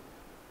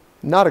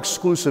 not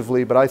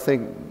exclusively, but I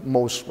think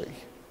mostly.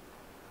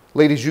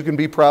 Ladies, you can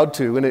be proud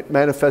too, and it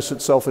manifests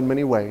itself in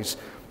many ways.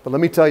 But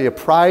let me tell you,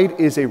 pride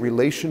is a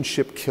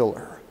relationship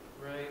killer.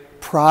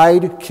 Right.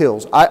 Pride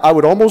kills. I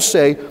would almost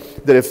say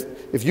that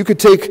if you could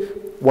take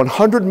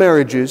 100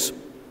 marriages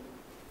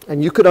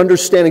and you could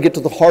understand and get to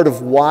the heart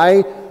of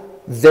why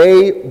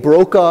they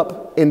broke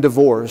up in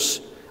divorce,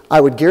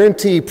 I would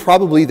guarantee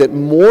probably that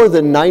more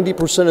than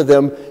 90% of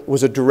them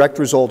was a direct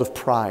result of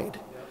pride.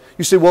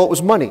 You say, well, it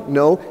was money.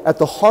 No, at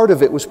the heart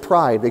of it was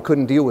pride. They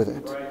couldn't deal with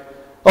it. Right.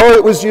 Oh,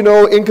 it was,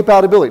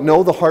 incompatibility.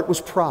 No, the heart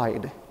was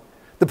pride.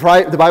 The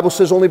Bible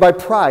says only by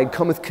pride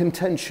cometh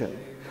contention.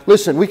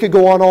 Listen, we could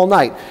go on all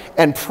night.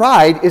 And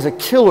pride is a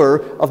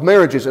killer of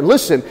marriages. And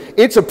listen,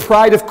 it's a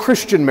pride of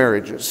Christian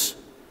marriages.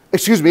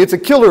 It's a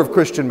killer of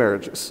Christian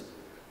marriages.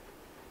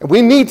 And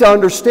we need to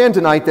understand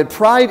tonight that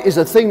pride is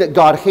a thing that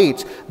God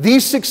hates.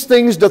 These 6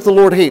 things doth the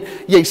Lord hate.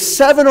 Yea,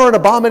 7 are an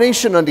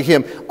abomination unto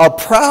him. A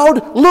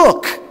proud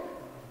look.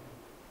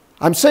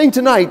 I'm saying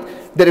tonight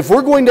that if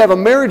we're going to have a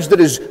marriage that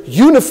is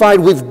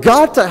unified, we've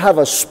got to have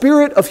a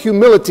spirit of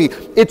humility.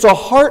 It's a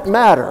heart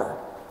matter.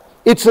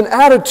 It's an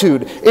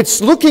attitude.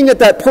 It's looking at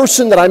that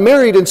person that I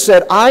married and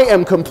said, I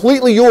am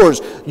completely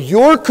yours.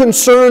 Your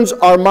concerns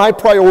are my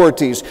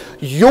priorities.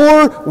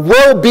 Your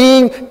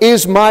well-being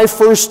is my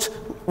first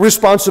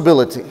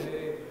responsibility.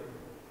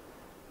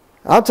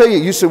 I'll tell you,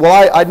 you say,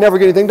 well, I'd never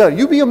get anything done.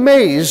 You'd be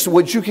amazed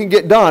what you can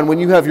get done when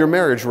you have your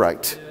marriage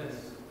right.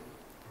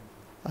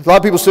 A lot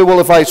of people say, well,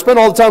 if I spend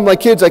all the time with my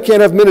kids, I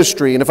can't have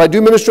ministry. And if I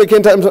do ministry, I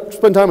can't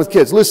spend time with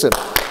kids. Listen,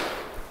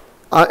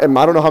 I don't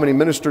know how many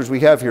ministers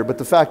we have here, but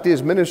the fact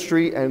is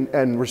ministry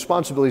and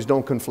responsibilities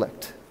don't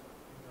conflict.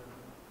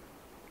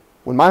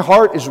 When my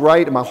heart is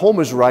right and my home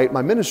is right,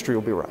 my ministry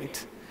will be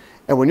right.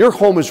 And when your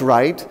home is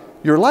right,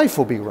 your life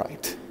will be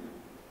right.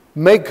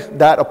 Make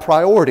that a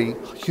priority.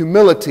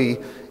 Humility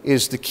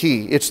is the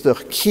key. It's the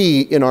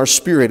key in our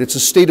spirit. It's a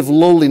state of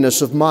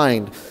lowliness of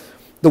mind.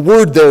 The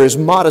word there is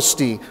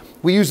modesty.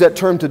 We use that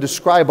term to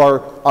describe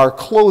our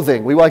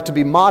clothing. We like to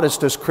be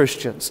modest as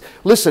Christians.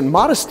 Listen,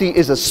 modesty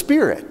is a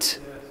spirit.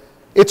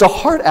 It's a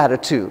heart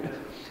attitude.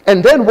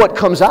 And then what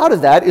comes out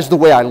of that is the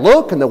way I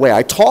look and the way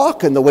I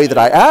talk and the way that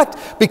I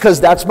act,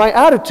 because that's my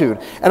attitude.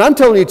 And I'm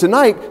telling you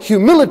tonight,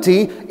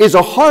 humility is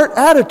a heart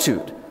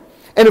attitude.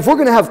 And if we're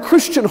going to have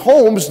Christian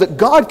homes that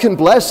God can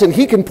bless and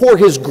He can pour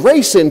His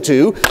grace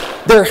into,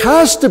 there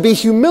has to be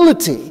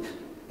humility.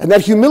 And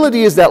that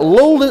humility is that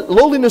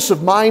lowliness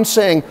of mind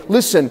saying,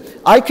 listen,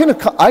 I can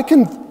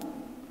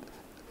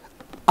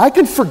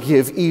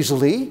forgive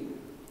easily,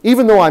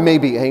 even though I may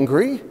be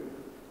angry.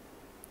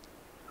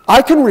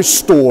 I can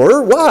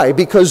restore. Why?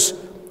 Because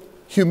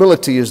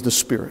humility is the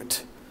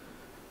spirit.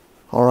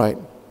 All right.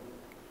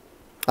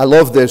 I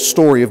love this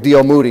story of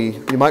D.L. Moody.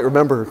 You might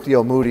remember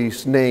D.L.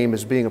 Moody's name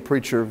as being a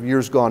preacher of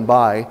years gone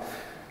by.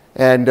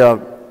 And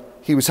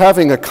he was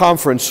having a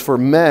conference for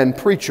men,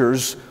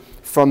 preachers,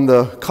 from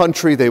the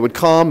country. They would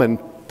come, and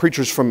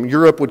preachers from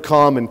Europe would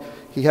come, and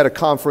he had a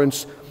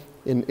conference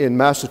in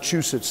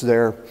Massachusetts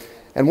there.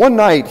 And one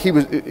night, he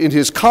was in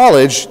his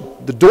college,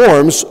 the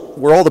dorms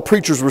where all the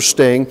preachers were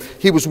staying.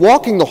 He was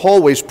walking the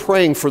hallways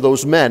praying for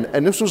those men.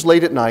 And this was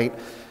late at night,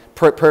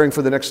 preparing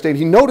for the next day. And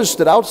he noticed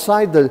that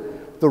outside the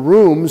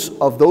rooms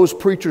of those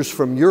preachers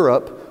from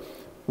Europe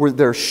were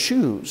their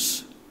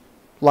shoes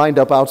lined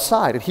up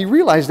outside. And he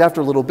realized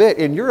after a little bit,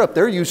 in Europe,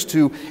 they're used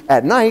to,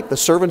 at night, the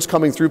servants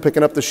coming through,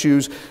 picking up the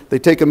shoes. They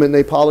take them and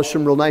they polish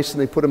them real nice,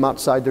 and they put them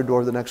outside their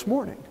door the next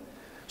morning.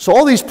 So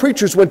all these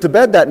preachers went to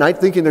bed that night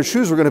thinking their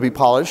shoes were going to be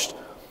polished.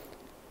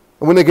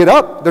 And when they get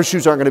up, their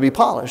shoes aren't going to be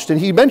polished. And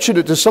he mentioned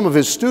it to some of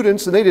his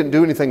students, and they didn't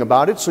do anything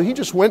about it. So he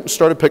just went and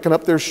started picking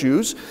up their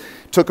shoes,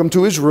 took them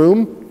to his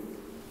room,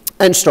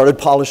 and started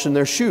polishing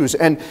their shoes.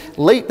 And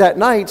late that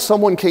night,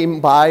 someone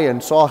came by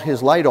and saw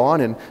his light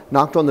on and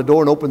knocked on the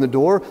door and opened the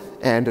door.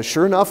 And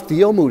sure enough,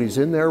 D.L. Moody's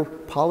in there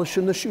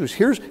polishing the shoes.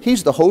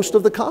 He's the host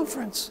of the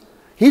conference.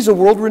 He's a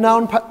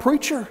world-renowned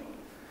preacher.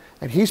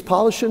 And he's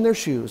polishing their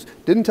shoes.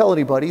 Didn't tell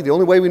anybody. The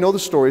only way we know the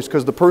story is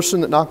because the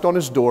person that knocked on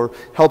his door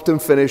helped him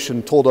finish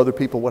and told other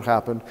people what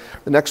happened.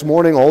 The next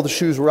morning, all the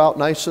shoes were out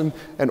nice and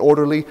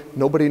orderly.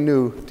 Nobody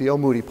knew D.L.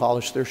 Moody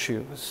polished their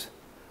shoes.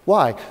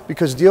 Why?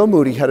 Because D.L.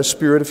 Moody had a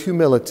spirit of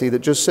humility that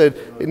just said,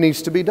 it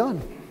needs to be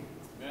done.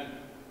 Amen.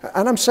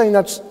 And I'm saying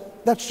that's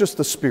just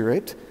the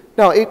spirit.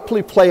 Now, it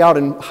can play out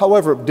in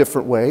however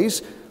different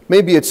ways.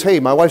 Maybe it's, hey,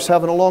 my wife's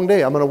having a long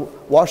day. I'm going to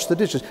wash the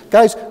dishes.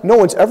 Guys, no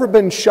one's ever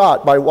been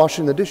shot by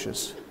washing the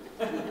dishes.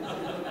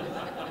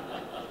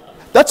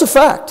 That's a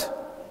fact.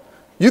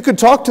 You could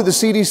talk to the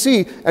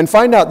CDC and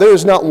find out there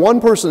is not one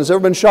person that's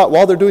ever been shot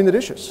while they're doing the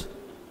dishes.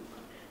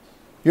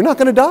 You're not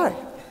going to die.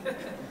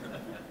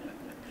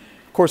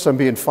 Of course, I'm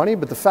being funny,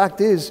 but the fact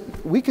is,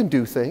 we can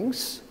do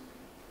things.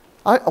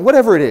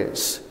 Whatever it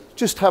is,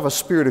 just have a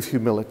spirit of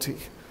humility.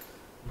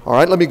 All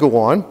right, let me go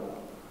on.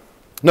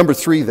 Number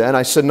 3 then,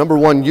 I said number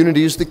 1,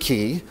 unity is the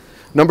key.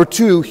 Number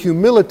 2,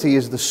 humility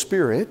is the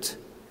spirit.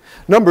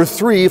 Number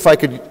 3, if I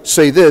could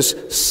say this,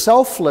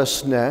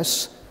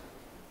 selflessness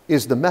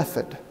is the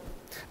method.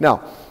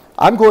 Now,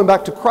 I'm going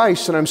back to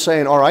Christ and I'm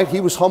saying, all right,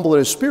 he was humble in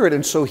his spirit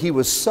and so he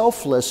was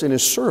selfless in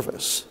his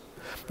service.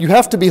 You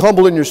have to be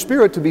humble in your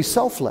spirit to be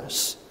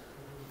selfless.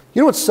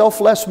 You know what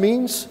selfless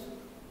means?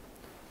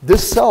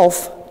 This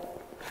self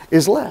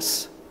is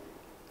less.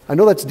 I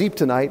know that's deep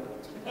tonight.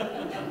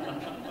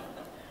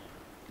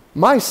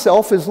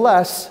 Myself is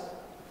less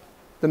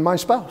than my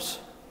spouse.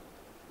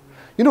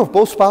 You know, if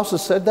both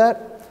spouses said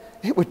that,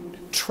 it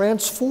would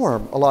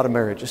transform a lot of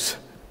marriages.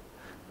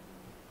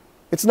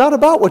 It's not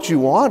about what you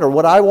want or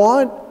what I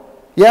want.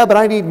 Yeah, but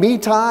I need me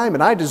time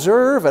and I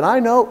deserve and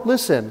I know.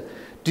 Listen,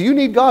 do you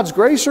need God's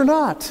grace or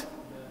not?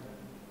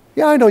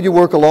 Yeah, I know you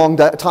work a long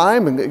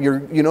time and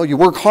you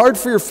work hard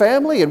for your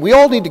family and we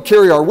all need to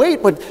carry our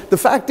weight, but the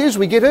fact is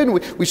we get in,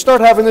 we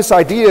start having this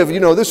idea of,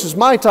 this is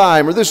my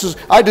time or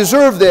I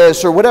deserve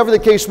this or whatever the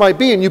case might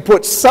be, and you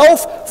put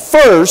self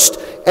first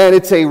and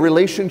it's a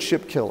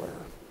relationship killer.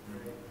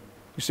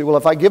 You say, well,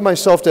 if I give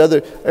myself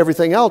to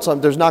everything else,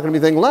 there's not going to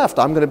be anything left.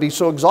 I'm going to be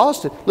so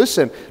exhausted.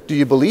 Listen, do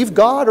you believe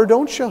God or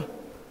don't you?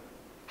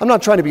 I'm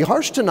not trying to be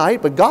harsh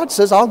tonight, but God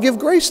says I'll give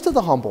grace to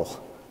the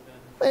humble.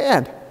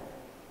 Man,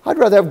 I'd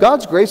rather have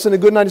God's grace than a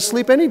good night of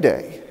sleep any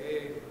day.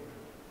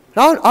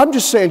 Now, I'm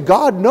just saying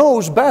God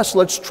knows best.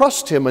 Let's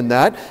trust him in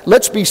that.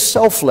 Let's be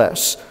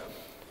selfless.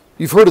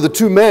 You've heard of the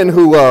 2 men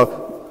who,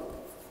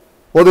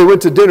 they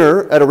went to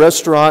dinner at a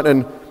restaurant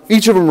and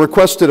each of them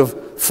requested a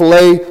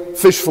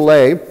fish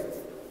fillet.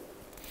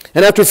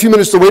 And after a few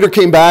minutes, the waiter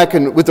came back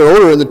and with their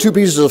order, and the 2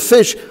 pieces of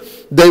fish,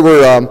 they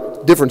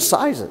were different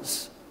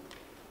sizes.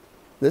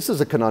 This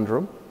is a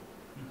conundrum.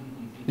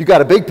 You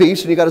got a big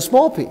piece and you got a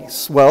small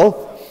piece.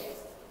 Well,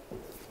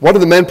 one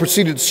of the men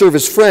proceeded to serve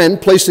his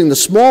friend, placing the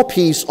small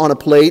piece on a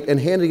plate and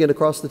handing it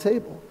across the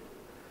table.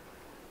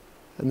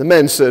 And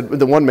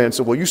the one man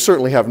said, well, you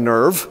certainly have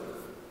nerve.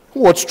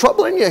 What's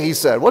troubling you, he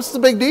said. What's the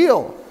big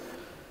deal?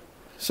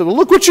 He said, well,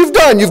 look what you've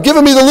done. You've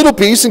given me the little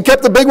piece and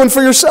kept the big one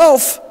for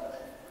yourself.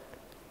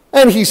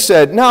 And he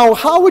said, now,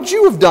 how would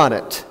you have done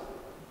it?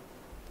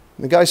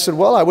 And the guy said,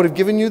 well, I would have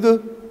given you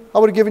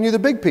the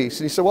big piece.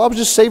 And he said, well, I was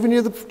just saving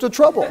you the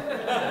trouble.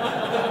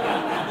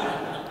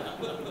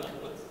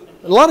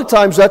 A lot of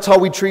times that's how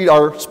we treat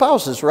our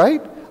spouses,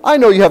 right? I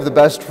know you have the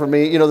best for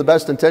me, the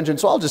best intention,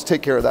 so I'll just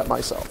take care of that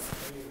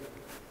myself.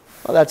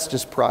 Well, that's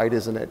just pride,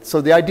 isn't it? So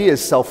the idea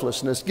is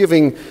selflessness,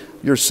 giving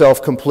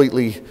yourself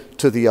completely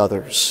to the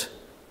others.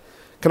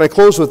 Can I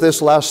close with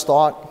this last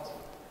thought?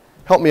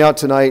 Help me out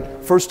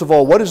tonight. First of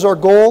all, what is our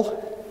goal?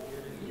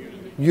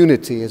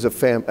 Unity as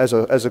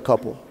a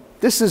couple.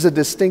 This is a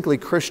distinctly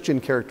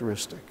Christian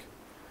characteristic.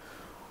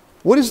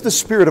 What is the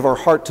spirit of our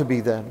heart to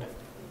be then?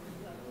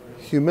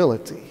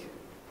 Humility.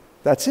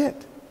 That's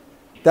it.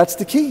 That's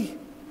the key.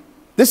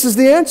 This is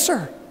the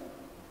answer.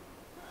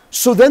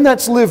 So then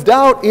that's lived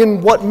out in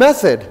what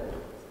method?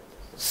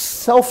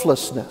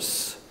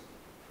 Selflessness.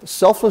 The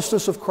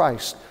selflessness of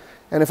Christ.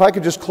 And if I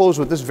could just close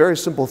with this very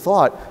simple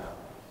thought,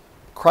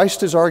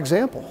 Christ is our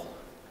example.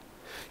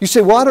 You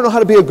say, well, I don't know how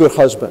to be a good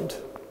husband.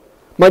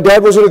 My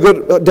dad wasn't a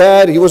good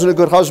dad. He wasn't a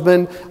good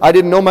husband. I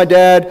didn't know my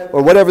dad,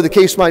 or whatever the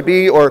case might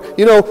be, or,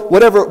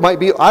 whatever it might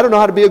be. I don't know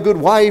how to be a good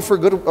wife or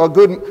a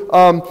good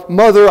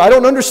mother. I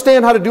don't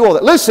understand how to do all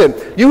that. Listen,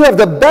 you have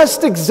the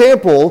best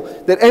example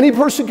that any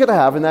person could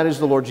have, and that is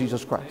the Lord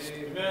Jesus Christ.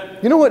 Amen.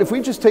 You know what? If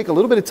we just take a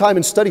little bit of time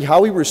and study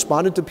how he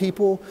responded to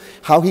people,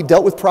 how he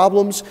dealt with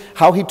problems,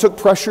 how he took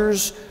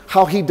pressures,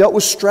 how he dealt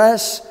with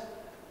stress,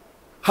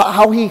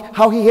 how he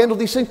handled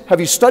these things. Have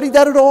you studied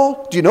that at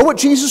all? Do you know what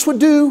Jesus would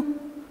do?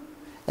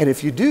 And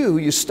if you do,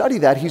 you study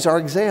that, he's our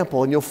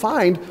example, and you'll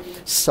find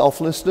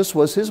selflessness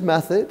was his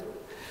method,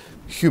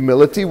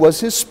 humility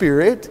was his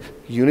spirit,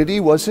 unity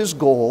was his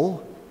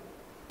goal,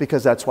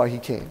 because that's why he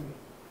came.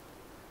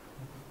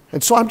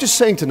 And so I'm just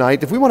saying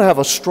tonight, if we want to have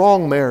a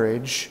strong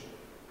marriage,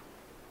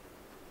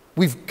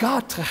 we've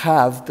got to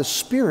have the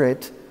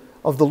spirit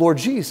of the Lord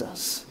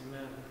Jesus.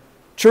 Amen.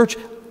 Church,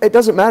 it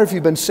doesn't matter if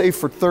you've been saved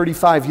for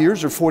 35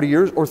 years or 40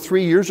 years or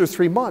 3 years or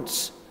 3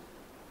 months.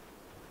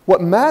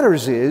 What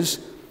matters is,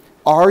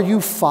 are you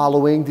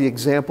following the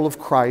example of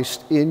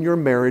Christ in your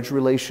marriage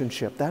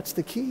relationship? That's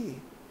the key.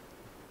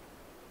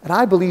 And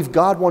I believe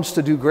God wants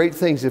to do great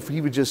things if he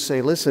would just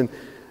say, listen,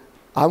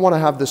 I want to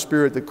have the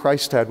spirit that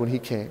Christ had when he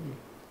came.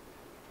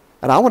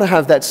 And I want to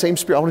have that same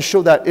spirit. I want to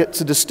show that.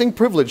 It's a distinct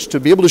privilege to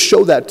be able to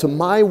show that to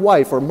my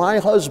wife or my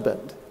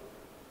husband.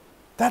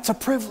 That's a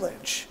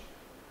privilege.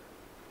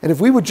 And if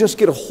we would just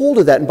get a hold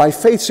of that and by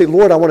faith say,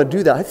 Lord, I want to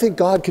do that, I think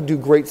God could do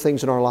great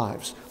things in our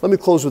lives. Let me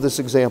close with this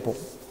example.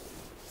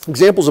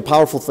 Example's a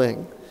powerful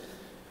thing.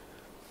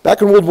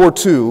 Back in World War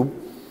II,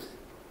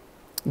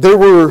 there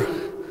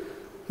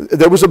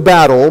was a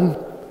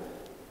battle,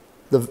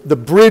 the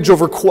bridge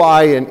over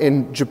Kwai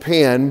in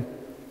Japan.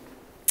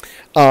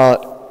 There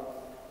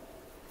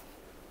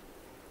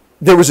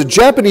was a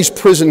Japanese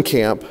prison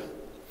camp,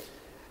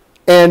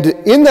 and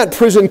in that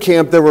prison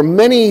camp there were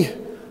many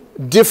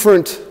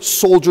different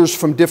soldiers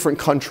from different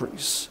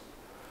countries.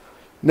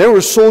 And there were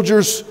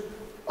soldiers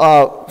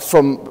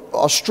from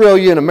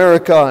Australia and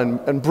America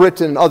and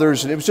Britain and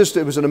others, and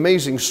it was an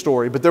amazing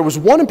story. But there was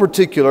one in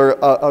particular,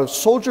 a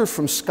soldier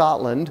from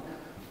Scotland.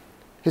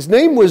 His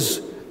name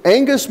was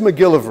Angus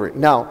McGillivray.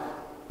 Now,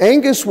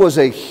 Angus was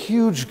a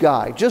huge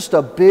guy, just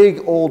a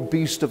big old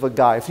beast of a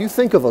guy. If you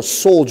think of a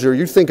soldier,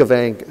 you think of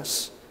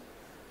Angus.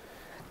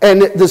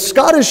 And the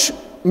Scottish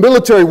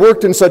military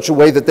worked in such a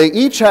way that they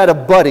each had a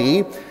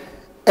buddy,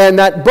 and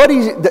that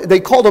buddy, they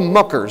called them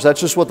muckers.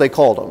 That's just what they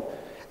called them.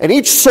 And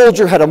each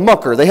soldier had a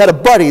mucker. They had a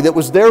buddy that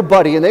was their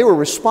buddy, and they were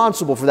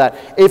responsible for that.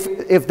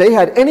 If they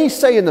had any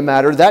say in the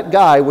matter, that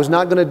guy was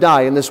not going to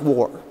die in this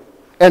war.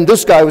 And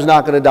this guy was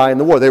not going to die in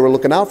the war. They were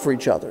looking out for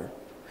each other.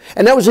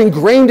 And that was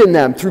ingrained in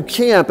them through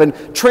camp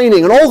and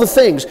training and all the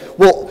things.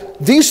 Well,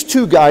 these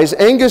two guys,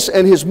 Angus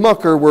and his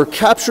mucker, were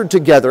captured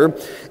together.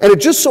 And it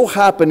just so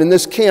happened in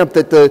this camp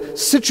that the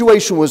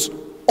situation was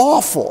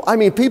awful. I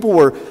mean, people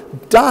were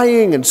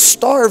dying and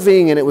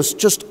starving, and it was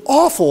just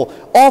awful,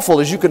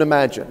 awful as you can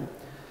imagine.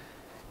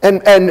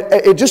 And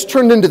it just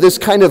turned into this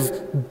kind of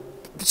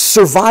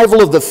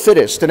survival of the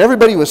fittest. And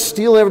everybody was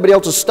stealing everybody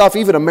else's stuff,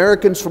 even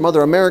Americans from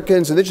other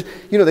Americans. And they just,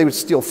 they would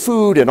steal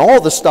food and all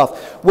the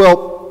stuff.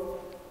 Well,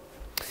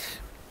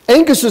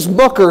 Angus's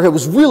mucker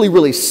was really,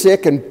 really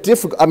sick and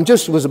difficult.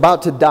 Was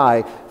about to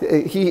die.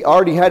 He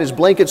already had his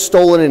blanket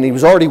stolen, and he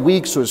was already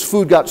weak, so his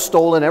food got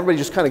stolen. Everybody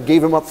just kind of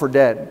gave him up for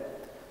dead.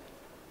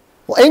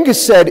 Well,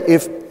 Angus said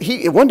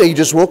one day he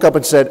just woke up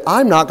and said,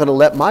 I'm not going to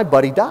let my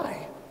buddy die.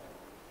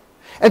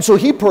 And so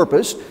he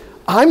purposed,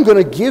 I'm going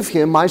to give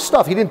him my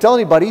stuff. He didn't tell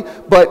anybody,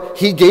 but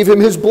he gave him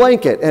his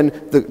blanket. And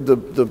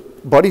the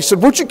buddy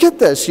said, where'd you get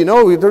this?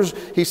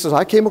 He says,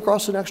 I came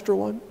across an extra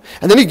one.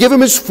 And then he'd give him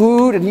his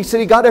food, and he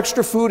said he got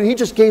extra food, and he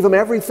just gave him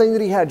everything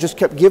that he had, just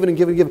kept giving and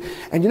giving and giving.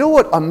 And you know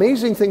what?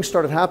 Amazing things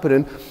started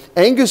happening.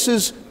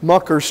 Angus's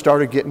mucker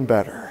started getting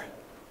better.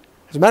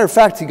 As a matter of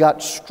fact, he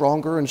got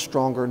stronger and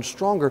stronger and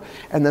stronger.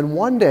 And then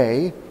one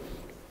day,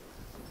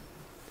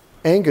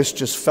 Angus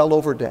just fell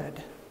over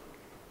dead.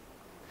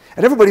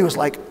 And everybody was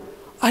like,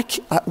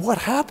 what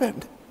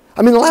happened?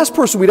 I mean, the last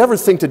person we'd ever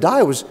think to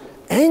die was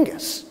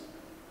Angus.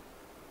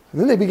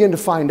 And then they began to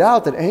find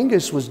out that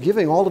Angus was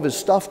giving all of his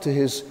stuff to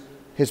his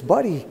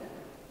buddy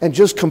and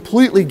just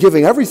completely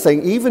giving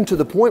everything, even to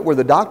the point where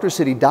the doctor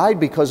said he died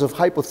because of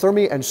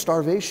hypothermia and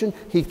starvation.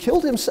 He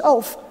killed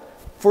himself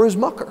for his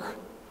mucker.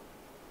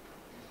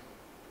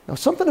 Now,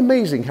 something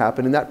amazing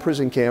happened in that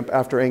prison camp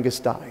after Angus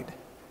died.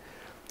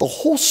 The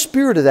whole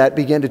spirit of that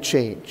began to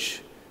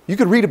change. You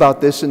could read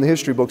about this in the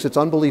history books. It's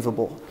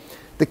unbelievable.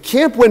 The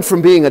camp went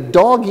from being a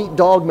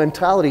dog-eat-dog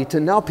mentality to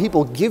now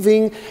people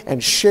giving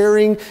and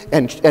sharing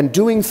and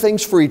doing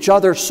things for each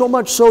other, so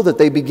much so that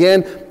they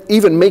began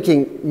even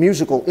making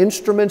musical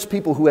instruments,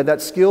 people who had that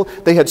skill.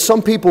 They had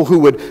some people who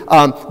would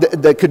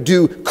that could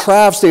do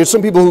crafts. They had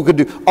some people who could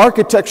do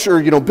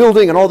architecture,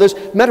 building and all this.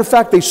 Matter of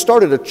fact, they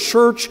started a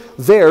church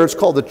there. It's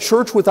called the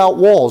Church Without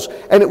Walls.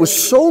 And it was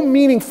so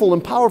meaningful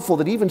and powerful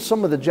that even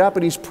some of the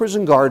Japanese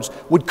prison guards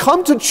would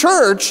come to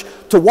church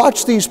to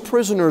watch these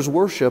prisoners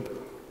worship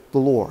the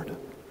Lord.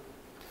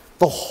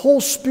 The whole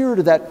spirit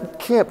of that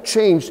camp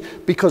changed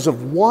because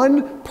of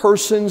one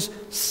person's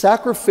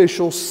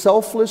sacrificial,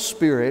 selfless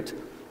spirit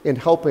in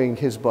helping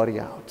his buddy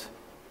out.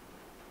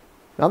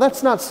 Now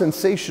that's not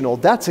sensational.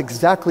 That's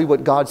exactly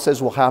what God says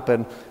will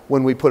happen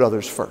when we put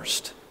others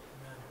first.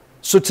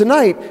 So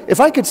tonight, if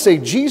I could say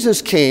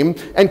Jesus came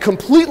and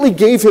completely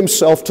gave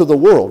himself to the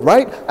world,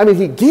 right? I mean,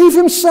 he gave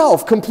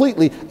himself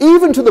completely,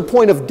 even to the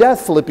point of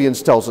death,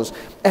 Philippians tells us.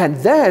 And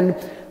then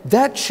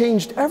that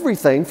changed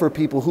everything for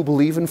people who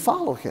believe and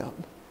follow him.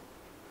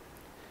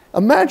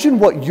 Imagine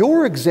what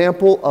your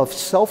example of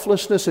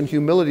selflessness and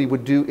humility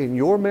would do in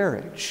your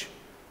marriage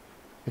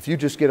if you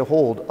just get a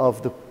hold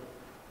of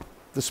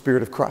the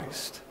Spirit of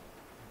Christ.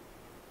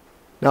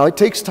 Now, it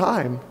takes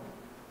time,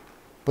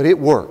 but it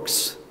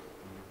works.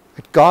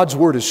 God's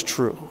word is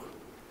true.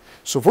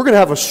 So if we're going to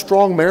have a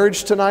strong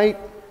marriage tonight,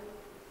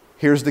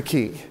 here's the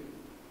key.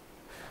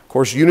 Of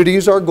course, unity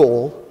is our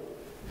goal.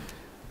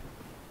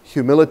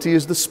 Humility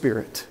is the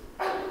spirit.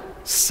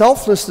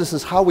 Selflessness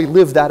is how we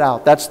live that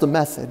out. That's the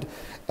method.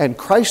 And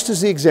Christ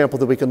is the example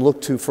that we can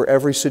look to for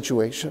every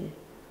situation.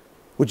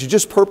 Would you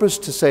just purpose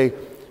to say,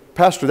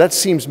 Pastor, that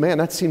seems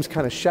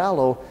kind of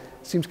shallow,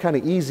 seems kind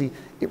of easy.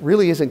 It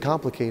really isn't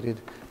complicated,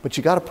 but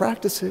you got to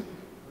practice it.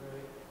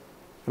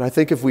 And I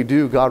think if we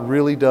do, God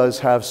really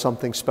does have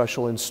something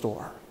special in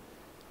store.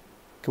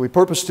 Can we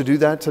purpose to do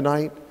that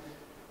tonight?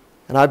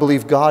 And I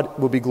believe God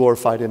will be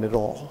glorified in it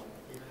all.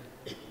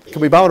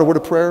 Can we bow in a word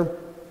of prayer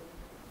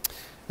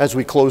as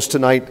we close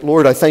tonight?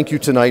 Lord, I thank you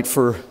tonight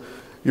for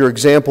your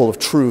example of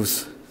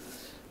truth.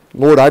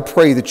 Lord, I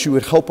pray that you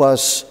would help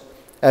us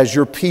as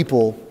your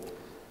people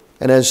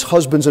and as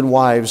husbands and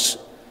wives,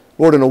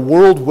 Lord, in a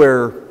world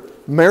where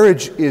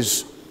marriage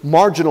is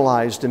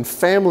marginalized and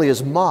family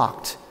is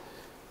mocked,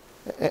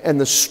 and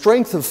the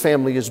strength of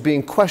family is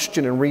being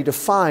questioned and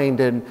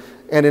redefined, and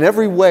in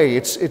every way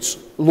it's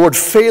Lord,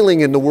 failing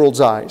in the world's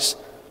eyes.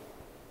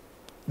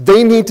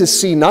 They need to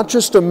see not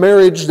just a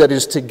marriage that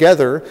is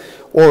together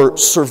or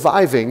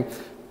surviving,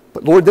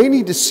 but Lord, they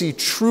need to see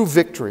true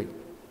victory.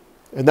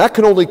 And that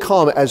can only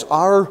come as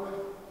our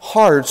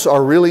hearts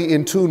are really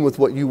in tune with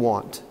what you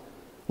want.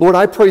 Lord,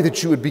 I pray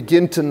that you would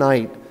begin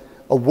tonight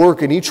a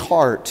work in each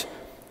heart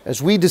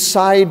as we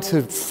decide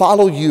to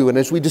follow you and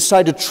as we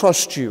decide to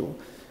trust you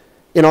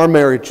in our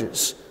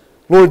marriages.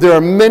 Lord, there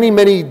are many,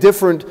 many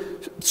different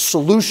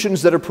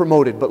solutions that are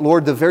promoted, but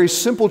Lord, the very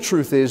simple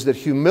truth is that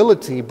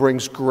humility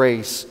brings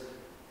grace,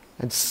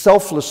 and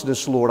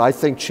selflessness, Lord, I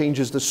think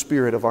changes the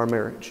spirit of our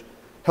marriage.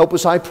 Help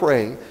us, I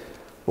pray,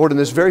 Lord, in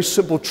this very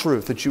simple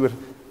truth that you would,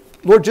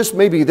 Lord, just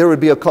maybe there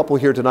would be a couple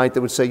here tonight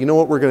that would say, you know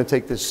what, we're going to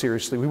take this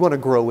seriously. We want to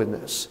grow in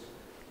this.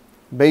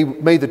 May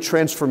the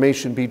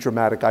transformation be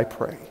dramatic, I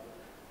pray.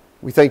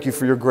 We thank you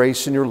for your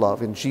grace and your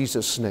love. In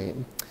Jesus'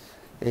 name,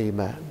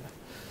 amen.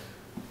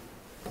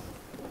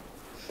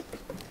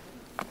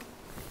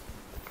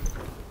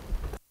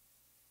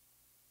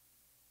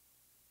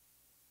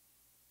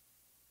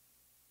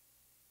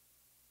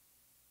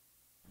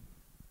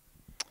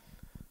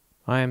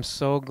 I am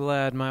so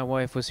glad my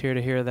wife was here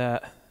to hear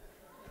that.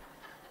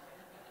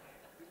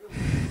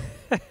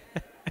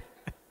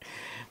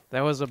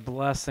 That was a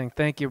blessing.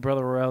 Thank you,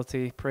 Brother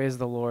Royalty. Praise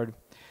the Lord.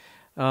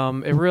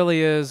 It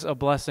really is a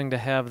blessing to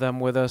have them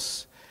with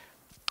us.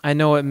 I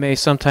know it may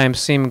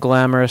sometimes seem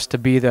glamorous to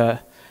be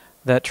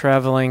that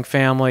traveling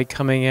family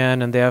coming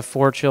in, and they have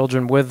 4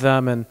 children with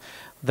them, and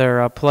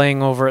they're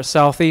playing over at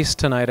Southeast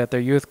tonight at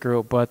their youth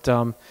group, but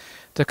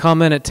to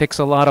come in, it takes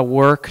a lot of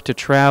work to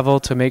travel,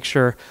 to make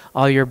sure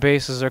all your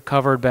bases are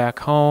covered back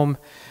home,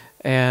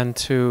 and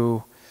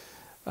to,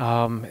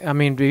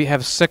 we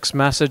have 6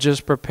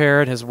 messages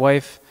prepared. His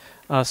wife,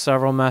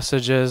 several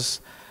messages.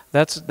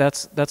 That's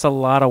a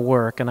lot of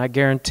work, and I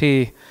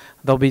guarantee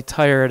they'll be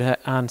tired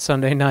on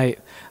Sunday night.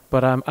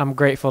 But I'm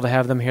grateful to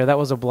have them here. That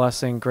was a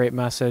blessing, great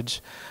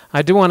message.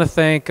 I do want to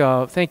thank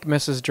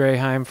Mrs.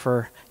 Draheim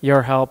for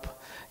your help.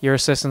 Your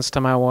assistance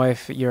to my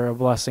wife, you're a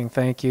blessing.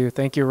 Thank you.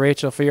 Thank you,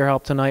 Rachel, for your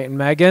help tonight. And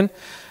Megan,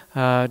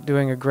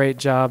 doing a great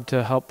job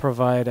to help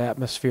provide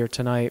atmosphere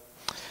tonight.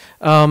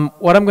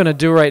 What I'm going to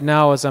do right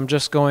now is I'm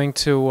going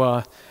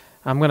to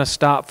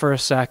stop for a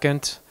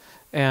second,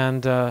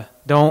 and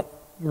don't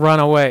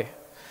run away.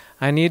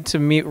 I need to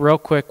meet real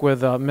quick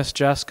with Miss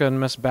Jessica and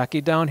Miss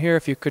Becky down here.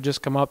 If you could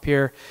just come up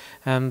here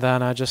and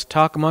then just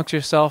talk amongst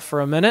yourself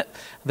for a minute.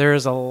 There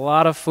is a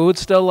lot of food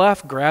still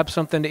left. Grab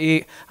something to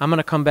eat. I'm going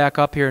to come back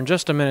up here in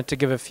just a minute to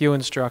give a few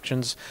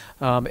instructions.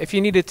 If you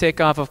need to take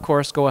off, of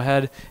course, go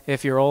ahead.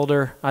 If you're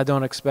older, I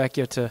don't expect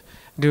you to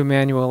do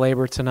manual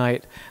labor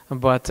tonight.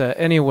 But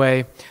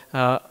anyway,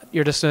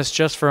 you're dismissed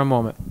just for a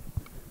moment.